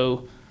going to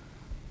go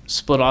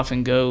split off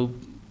and go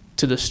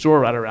to the store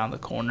right around the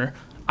corner,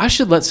 I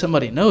should let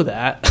somebody know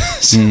that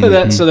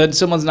so that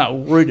someone's not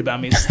worried about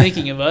me. It's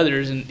thinking of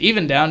others, and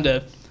even down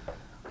to,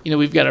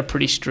 we've got a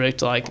pretty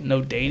strict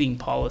no dating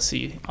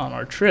policy on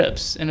our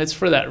trips, and it's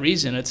for that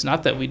reason. It's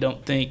not that we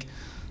don't think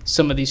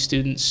some of these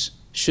students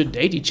should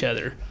date each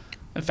other.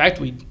 In fact,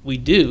 we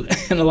do,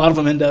 and a lot of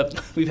them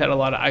we've had a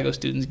lot of iGo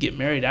students get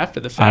married after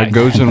the fact.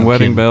 iGos and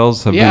wedding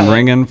bells have been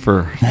ringing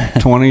for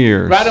 20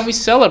 years. Right, and we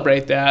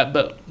celebrate that,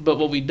 but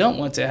what we don't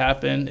want to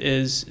happen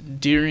is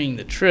during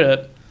the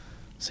trip,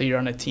 So you're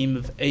on a team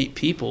of 8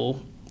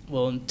 people.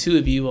 Well, and 2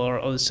 of you are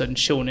all of a sudden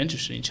showing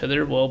interest in each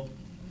other. Well,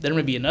 there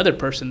may be another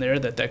person there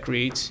that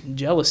creates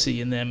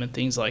jealousy in them and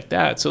things like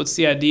that. So it's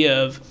the idea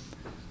of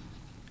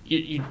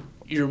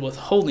you're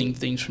withholding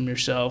things from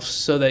yourself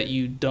so that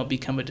you don't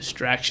become a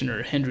distraction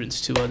or a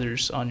hindrance to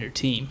others on your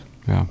team.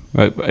 Yeah,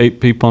 8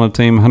 people on a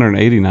team,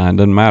 189,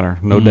 doesn't matter.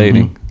 No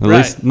dating. At Right.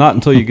 least not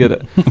until you get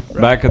it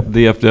back at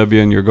the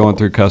DFW and you're going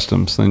through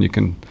customs. Then you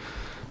can,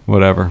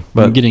 whatever.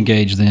 But get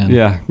engaged then.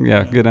 Yeah,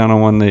 get down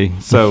on one knee.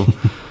 So,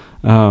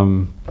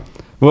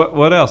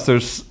 what else?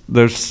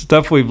 There's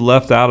stuff we've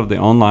left out of the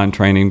online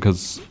training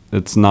because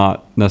it's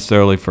not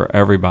necessarily for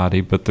everybody,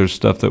 but there's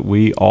stuff that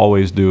we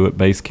always do at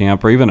base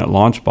camp or even at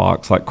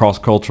Launchbox, like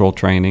cross-cultural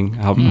training,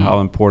 how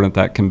important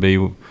that can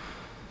be.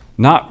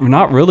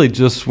 Not really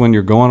just when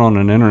you're going on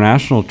an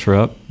international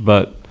trip,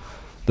 but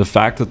the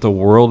fact that the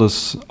world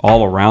is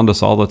all around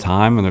us all the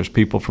time and there's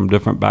people from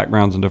different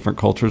backgrounds and different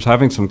cultures.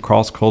 Having some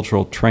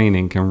cross-cultural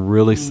training can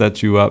really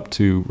set you up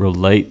to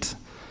relate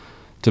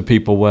to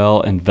people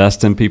well,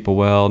 invest in people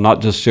well,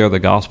 not just share the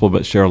gospel,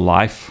 but share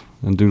life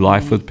and do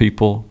life with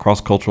people.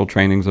 Cross-cultural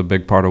training is a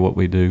big part of what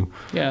we do.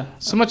 Yeah,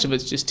 so much of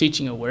it's just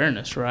teaching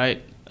awareness,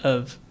 right,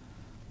 of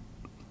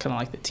kind of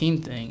like the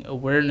team thing,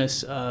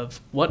 awareness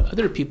of what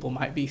other people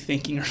might be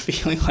thinking or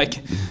feeling. Like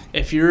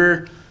if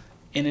you're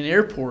in an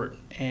airport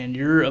and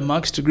you're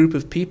amongst a group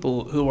of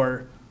people who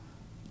are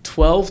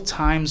 12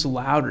 times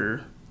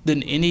louder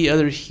than any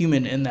other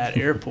human in that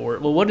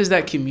airport, well, what does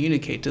that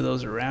communicate to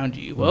those around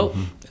you? Well,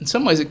 in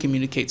some ways it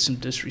communicates some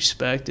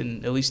disrespect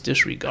and at least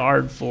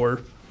disregard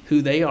for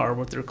who they are,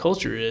 what their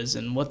culture is,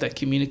 and what that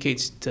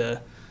communicates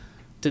to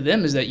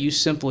them is that you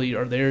simply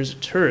are there as a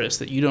tourist,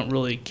 that you don't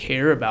really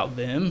care about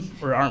them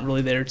or aren't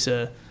really there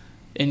to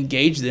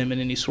engage them in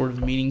any sort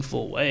of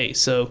meaningful way.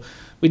 So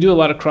we do a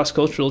lot of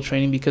cross-cultural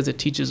training because it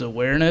teaches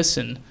awareness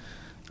and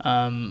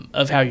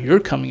of how you're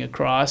coming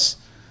across.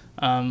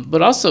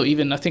 But also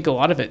even I think a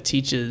lot of it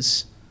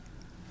teaches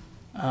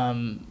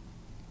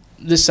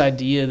this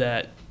idea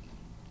that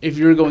if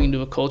you're going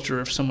into a culture,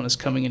 if someone is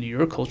coming into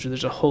your culture,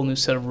 there's a whole new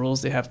set of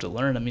rules they have to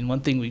learn. I mean,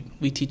 one thing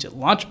we teach at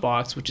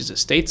Launchbox, which is a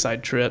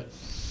stateside trip,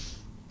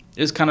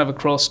 is kind of a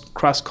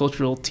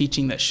cross-cultural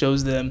teaching that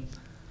shows them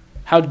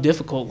how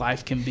difficult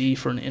life can be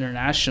for an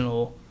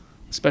international,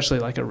 especially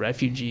like a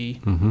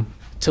refugee,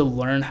 to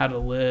learn how to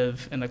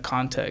live in a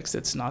context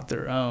that's not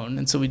their own.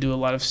 And so we do a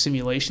lot of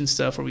simulation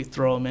stuff where we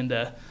throw them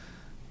into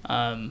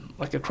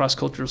like a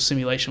cross-cultural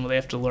simulation where they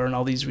have to learn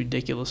all these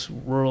ridiculous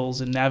rules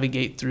and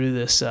navigate through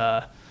this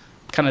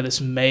kind of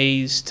this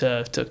maze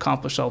to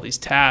accomplish all these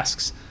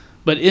tasks.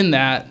 But in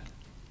that,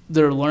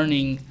 they're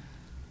learning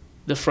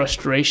the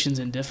frustrations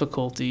and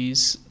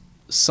difficulties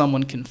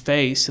someone can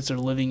face if they're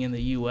living in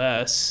the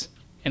U.S.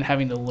 and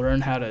having to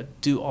learn how to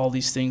do all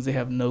these things they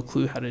have no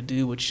clue how to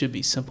do, which should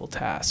be simple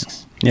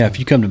tasks. Yeah, if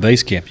you come to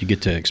base camp, you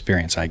get to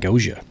experience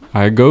iGo.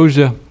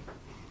 iGo.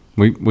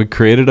 We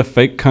created a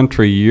fake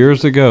country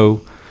years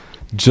ago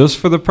just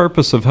for the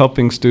purpose of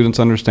helping students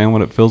understand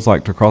what it feels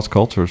like to cross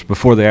cultures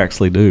before they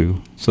actually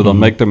do. So they'll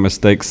make their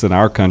mistakes in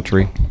our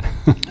country.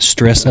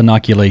 Stress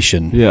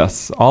inoculation.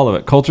 Yes, all of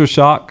it. Culture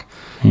shock.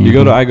 You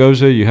go to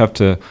iGo, you have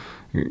to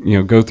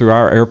go through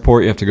our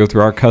airport. You have to go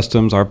through our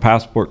customs, our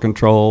passport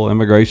control,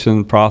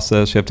 immigration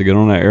process. You have to get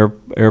on an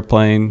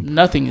airplane.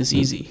 Nothing is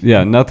easy.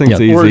 Yeah,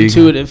 nothing's easy. Or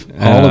intuitive.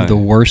 All of the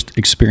worst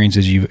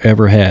experiences you've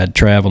ever had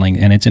traveling,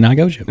 and it's in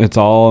iGo. It's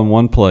all in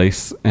one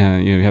place,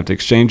 and you have to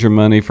exchange your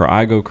money for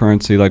iGo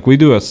currency. Like we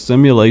do a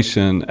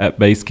simulation at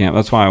base camp.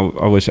 That's why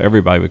I wish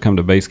everybody would come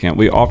to base camp.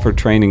 We offer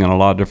training in a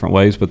lot of different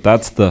ways, but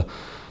that's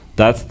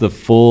the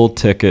full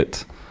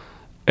ticket.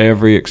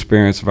 Every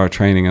experience of our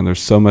training, and there's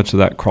so much of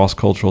that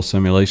cross-cultural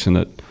simulation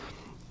that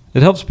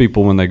it helps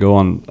people when they go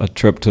on a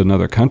trip to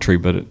another country,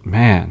 but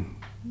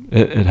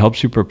it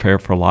helps you prepare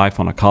for life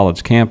on a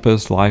college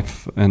campus,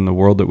 life in the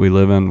world that we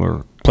live in.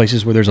 Where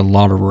places where there's a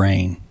lot of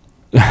rain.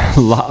 a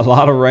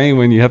lot of rain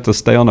when you have to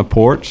stay on a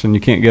porch and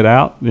you can't get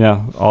out.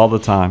 Yeah, all the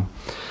time.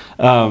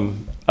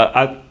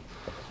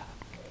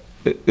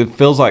 It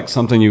feels like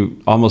something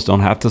you almost don't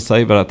have to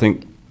say, but I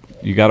think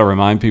you got to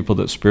remind people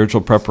that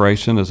spiritual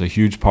preparation is a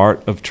huge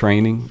part of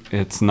training.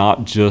 It's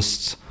not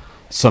just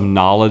some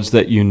knowledge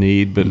that you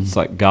need, but it's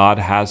like God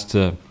has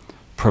to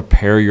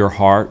prepare your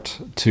heart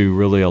to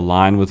really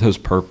align with his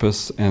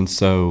purpose. And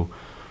so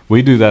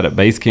we do that at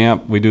base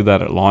camp. We do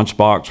that at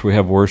Launchbox. We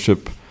have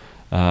worship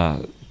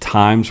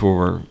times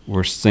where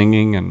we're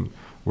singing and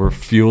we're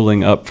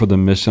fueling up for the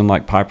mission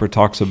like Piper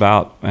talks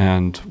about,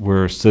 and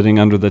we're sitting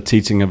under the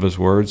teaching of his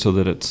word so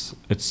that it's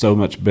so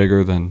much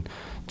bigger than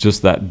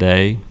just that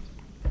day.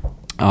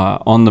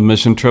 On the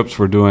mission trips,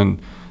 we're doing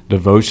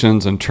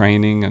devotions and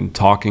training and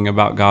talking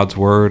about God's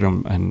word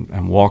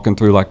and walking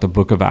through like the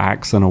book of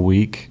Acts in a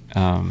week.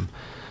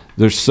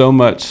 There's so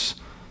much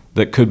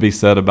that could be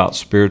said about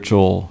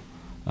spiritual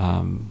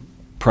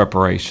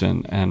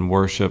preparation and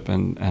worship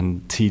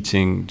and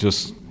teaching.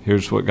 Just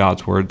here's what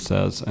God's word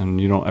says, and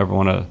you don't ever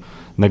want to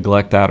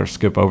neglect that or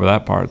skip over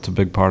that part. It's a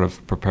big part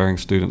of preparing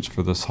students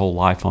for this whole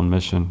life on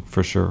mission,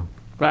 for sure.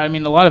 Right. I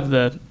mean, a lot of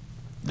the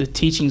the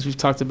teachings we've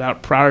talked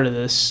about prior to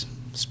this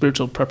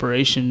spiritual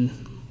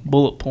preparation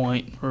bullet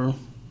point or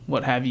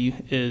what have you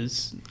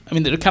is, I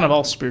mean, they're kind of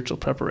all spiritual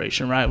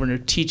preparation, right? When you're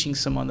teaching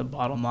someone the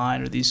bottom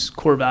line or these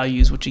core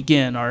values, which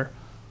again are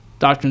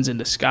doctrines in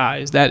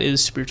disguise, that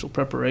is spiritual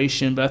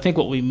preparation. But I think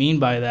what we mean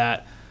by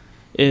that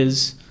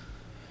is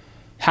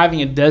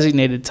having a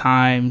designated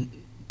time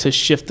to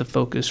shift the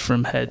focus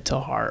from head to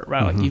heart,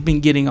 right? Like you've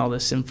been getting all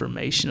this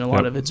information, a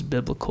lot of it's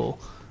biblical,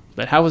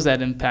 but how is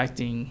that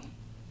impacting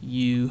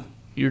you,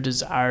 your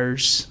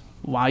desires,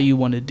 why you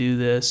want to do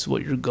this,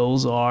 what your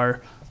goals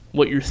are,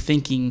 what you're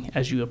thinking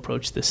as you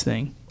approach this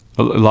thing?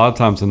 A lot of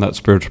times in that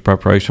spiritual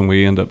preparation,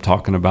 we end up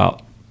talking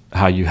about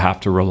how you have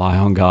to rely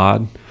on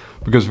God,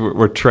 because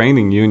we're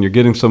training you and you're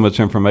getting so much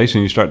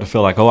information, you start to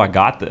feel like, oh, I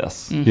got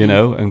this, you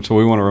know? And so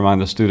we want to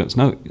remind the students,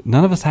 no,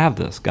 none of us have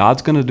this.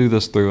 God's going to do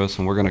this through us,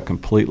 and we're going to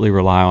completely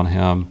rely on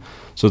him.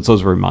 So it's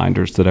those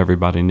reminders that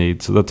everybody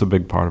needs. So that's a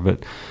big part of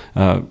it.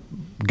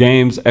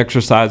 Games,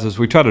 exercises,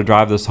 we try to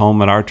drive this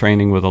home at our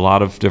training with a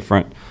lot of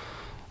different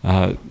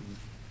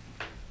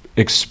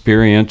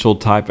experiential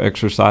type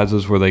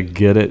exercises where they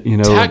get it, you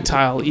know,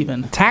 tactile,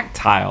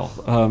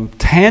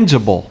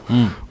 tangible,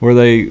 where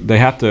they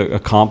have to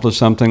accomplish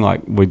something.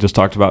 Like we just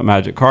talked about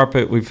magic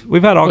carpet.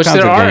 We've had all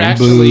kinds of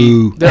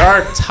games. There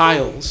are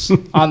tiles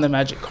on the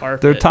magic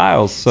carpet. They're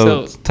tiles,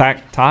 so it's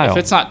tactile. If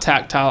it's not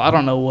tactile, I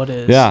don't know what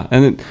is. Yeah,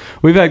 and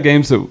we've had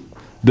games that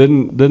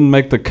didn't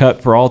make the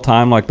cut for all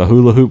time, like the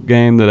hula hoop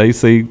game that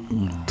AC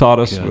taught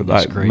us.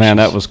 Man,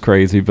 that was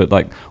crazy. But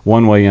like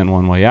one way in,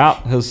 one way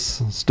out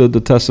has stood the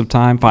test of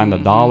time. Find the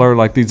dollar,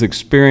 like these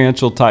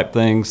experiential type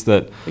things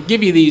that they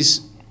give you these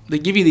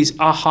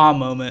aha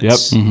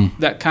moments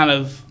that kind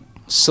of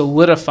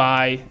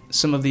solidify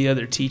some of the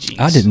other teachings.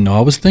 I didn't know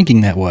I was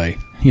thinking that way.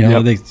 You know,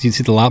 you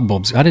see the light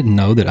bulbs. I didn't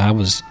know that I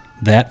was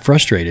that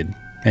frustrated,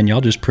 and y'all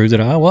just proved that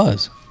I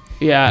was.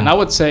 Yeah, and I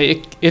would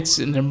say it's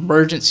an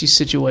emergency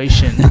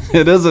situation.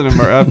 It is an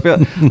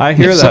emergency. I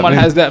hear if that. Someone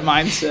has that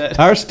mindset.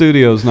 Our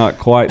studio's not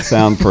quite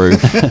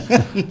soundproof.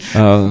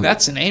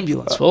 That's an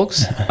ambulance,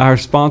 folks. Our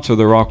sponsor,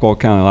 the Rockwall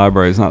County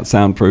Library, is not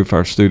soundproof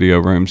our studio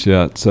rooms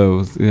yet.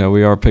 So, yeah,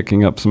 we are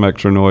picking up some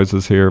extra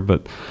noises here.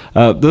 But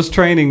this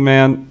training,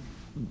 man,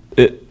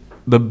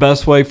 the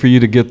best way for you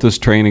to get this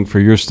training for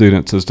your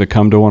students is to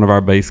come to one of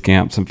our base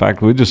camps. In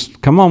fact, we just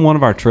come on one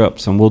of our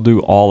trips and we'll do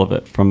all of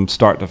it from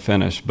start to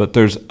finish. But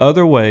there's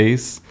other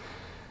ways.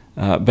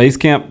 Base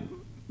camp,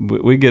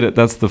 we get it.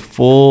 That's the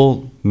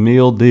full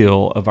meal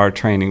deal of our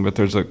training. But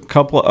there's a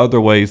couple of other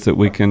ways that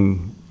we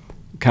can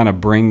kind of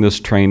bring this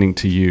training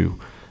to you.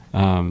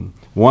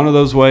 One of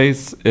those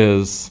ways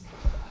is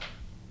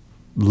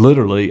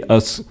literally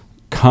us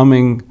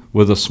coming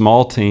with a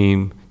small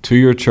team to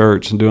your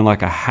church and doing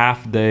like a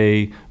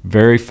half-day,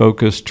 very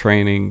focused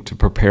training to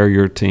prepare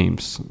your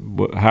teams.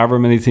 However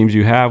many teams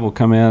you have will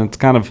come in. It's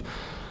kind of,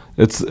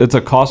 it's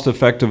a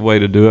cost-effective way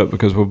to do it,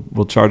 because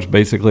we'll charge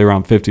basically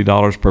around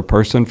 $50 per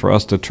person for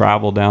us to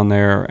travel down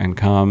there and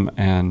come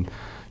and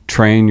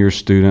train your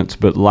students.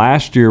 But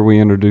last year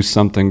we introduced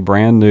something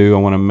brand new. I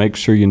want to make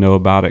sure you know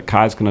about it.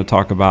 Kai's going to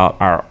talk about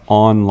our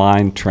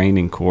online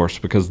training course,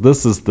 because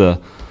this is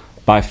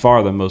by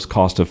far the most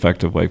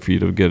cost-effective way for you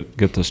to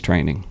get this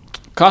training.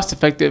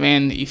 Cost-effective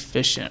and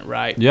efficient,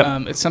 right?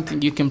 Yep. It's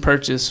something you can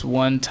purchase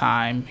one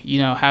time,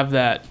 have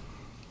that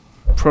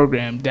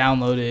program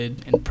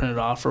downloaded and printed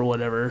off or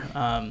whatever,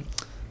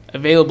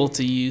 available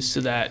to use,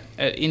 so that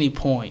at any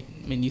point,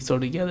 you throw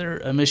together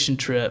a mission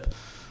trip,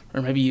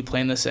 or maybe you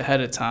plan this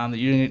ahead of time, that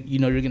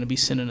you're going to be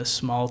sending a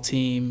small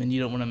team and you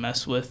don't want to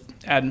mess with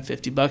adding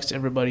 $50 to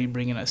everybody,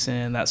 bringing us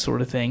in, that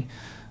sort of thing.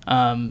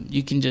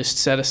 You can just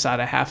set aside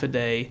a half a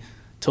day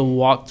to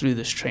walk through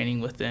this training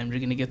with them. You're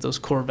going to get those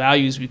core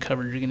values we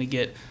covered. You're going to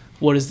get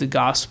what is the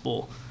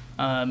gospel.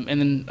 And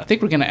then I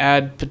think we're going to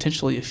add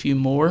potentially a few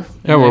more.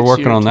 Yeah, we're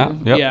working on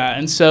that. Yep. Yeah,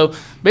 and so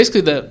basically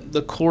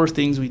the core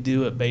things we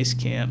do at base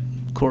camp,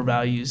 core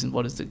values and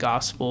what is the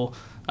gospel.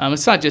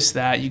 It's not just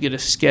that. You get a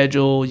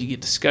schedule, you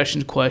get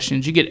discussion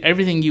questions, you get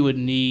everything you would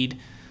need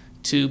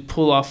to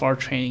pull off our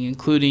training,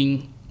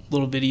 including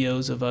little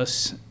videos of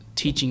us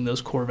teaching those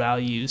core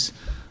values,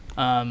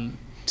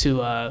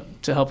 to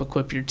help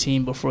equip your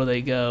team before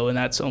they go. And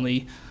that's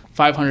only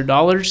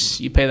 $500.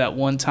 You pay that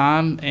one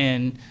time,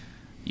 and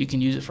you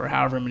can use it for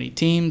however many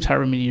teams,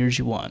 however many years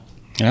you want.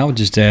 And I would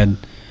just add,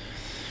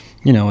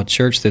 a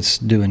church that's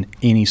doing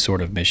any sort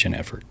of mission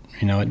effort.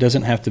 It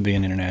doesn't have to be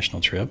an international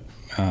trip,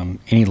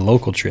 any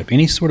local trip,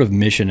 any sort of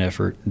mission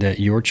effort that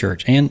your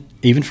church, and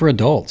even for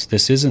adults,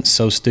 this isn't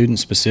so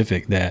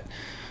student-specific that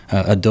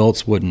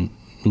adults wouldn't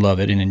love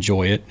it and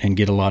enjoy it and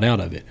get a lot out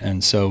of it.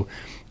 And so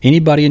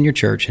anybody in your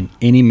church and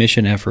any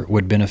mission effort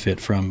would benefit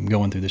from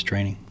going through this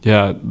training.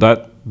 Yeah,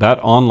 that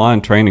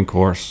online training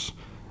course,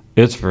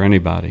 it's for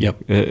anybody.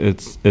 Yep.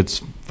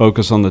 It's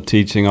focused on the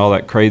teaching, all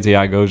that crazy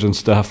iGos and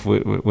stuff. We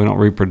don't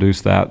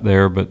reproduce that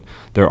there, but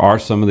there are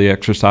some of the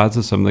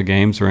exercises, some of the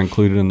games are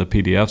included in the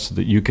PDF so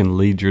that you can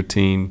lead your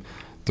team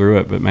through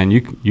it. But man,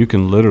 you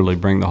can literally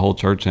bring the whole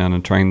church in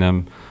and train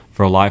them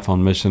for a life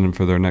on mission and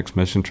for their next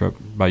mission trip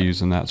by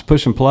using that. It's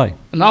push and play.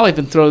 And I'll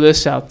even throw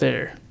this out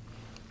there.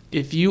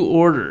 If you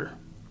order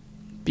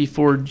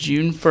before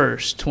June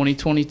 1st,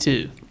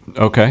 2022,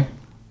 Okay.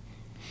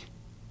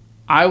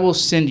 I will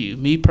send you,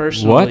 me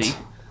personally, What?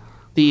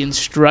 the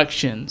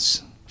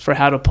instructions for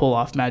how to pull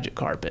off Magic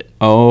Carpet.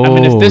 Oh, I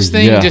mean, if this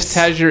thing yes. just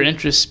has your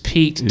interest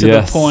piqued to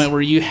Yes. the point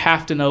where you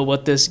have to know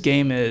what this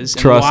game is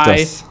and Trust why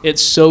us.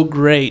 it's so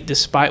great,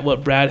 despite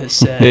what Brad has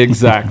said,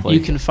 Exactly. you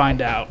can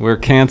find out. We're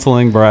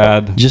canceling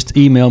Brad. Just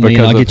email me and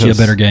Because I'll of get you a his-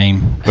 better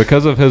game.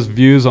 Because of his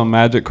views on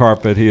Magic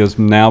Carpet, he has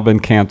now been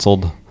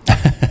canceled.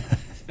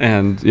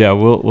 And yeah,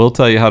 we'll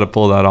tell you how to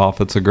pull that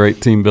off. It's a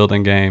great team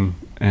building game.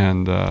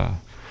 And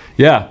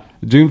yeah,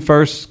 June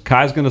 1st,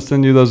 Kai's going to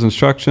send you those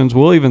instructions.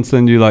 We'll even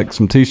send you like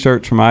some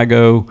T-shirts from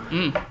iGo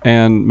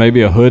and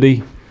maybe a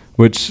hoodie,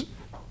 which,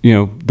 you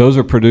know, those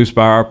are produced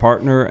by our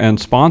partner and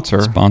sponsor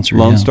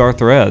Lone yeah. Star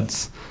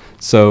Threads.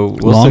 So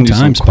we'll Long send you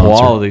some time sponsor.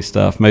 quality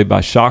stuff made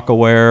by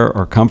Shockaware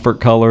or Comfort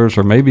Colors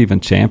or maybe even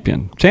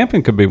Champion.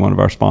 Champion could be one of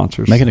our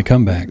sponsors. Making a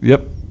comeback.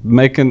 Yep,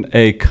 making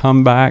a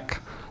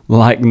comeback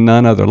like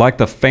none other, like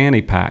the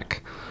fanny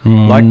pack,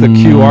 like the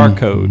QR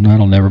code.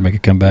 That'll never make a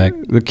comeback.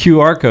 The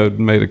QR code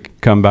made a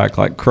comeback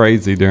like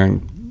crazy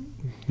during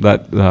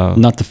that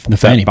Not the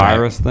fanny pack.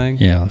 virus thing.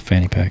 Yeah, the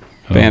fanny pack.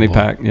 Oh, Fanny boy.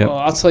 pack, yep. Well,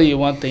 I'll tell you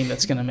one thing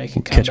that's going to make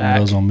it come Catch one of back.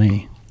 those on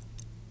me.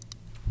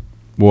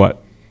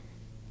 What?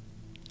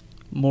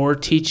 More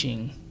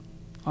teaching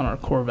on our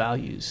core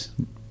values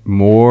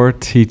More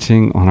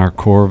teaching on our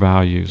core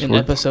values. in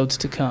episodes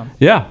to come.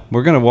 Yeah,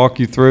 we're going to walk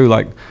you through,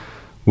 like,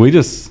 we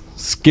just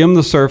skim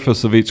the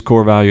surface of each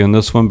core value in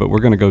this one, but we're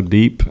going to go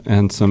deep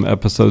and some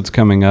episodes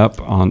coming up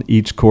on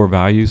each core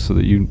value so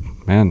that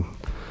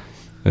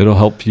it'll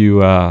help you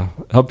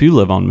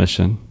live on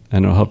mission,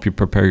 and it'll help you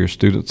prepare your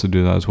students to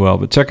do that as well.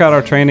 But check out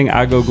our training,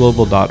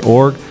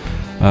 igoglobal.org.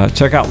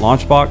 Check out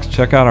Launchbox.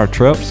 Check out our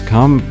trips.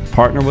 Come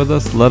partner with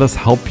us. Let us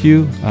help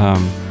you.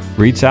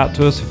 Reach out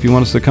to us if you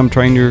want us to come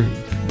train your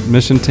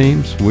mission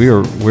teams.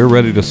 We're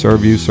ready to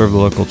serve you, serve the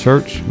local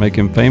church, make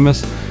him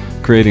famous,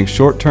 creating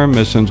short-term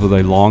missions with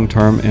a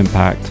long-term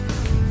impact.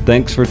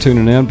 Thanks for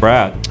tuning in.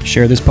 Brad,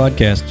 Share this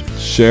podcast.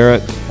 share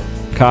it.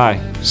 Kai,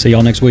 See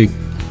y'all next week.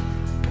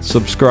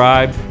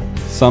 subscribe,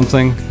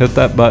 something, hit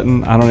that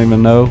button. I don't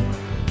even know.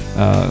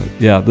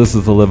 Yeah, this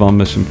is the Live on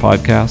Mission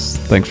podcast.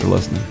 Thanks for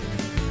listening.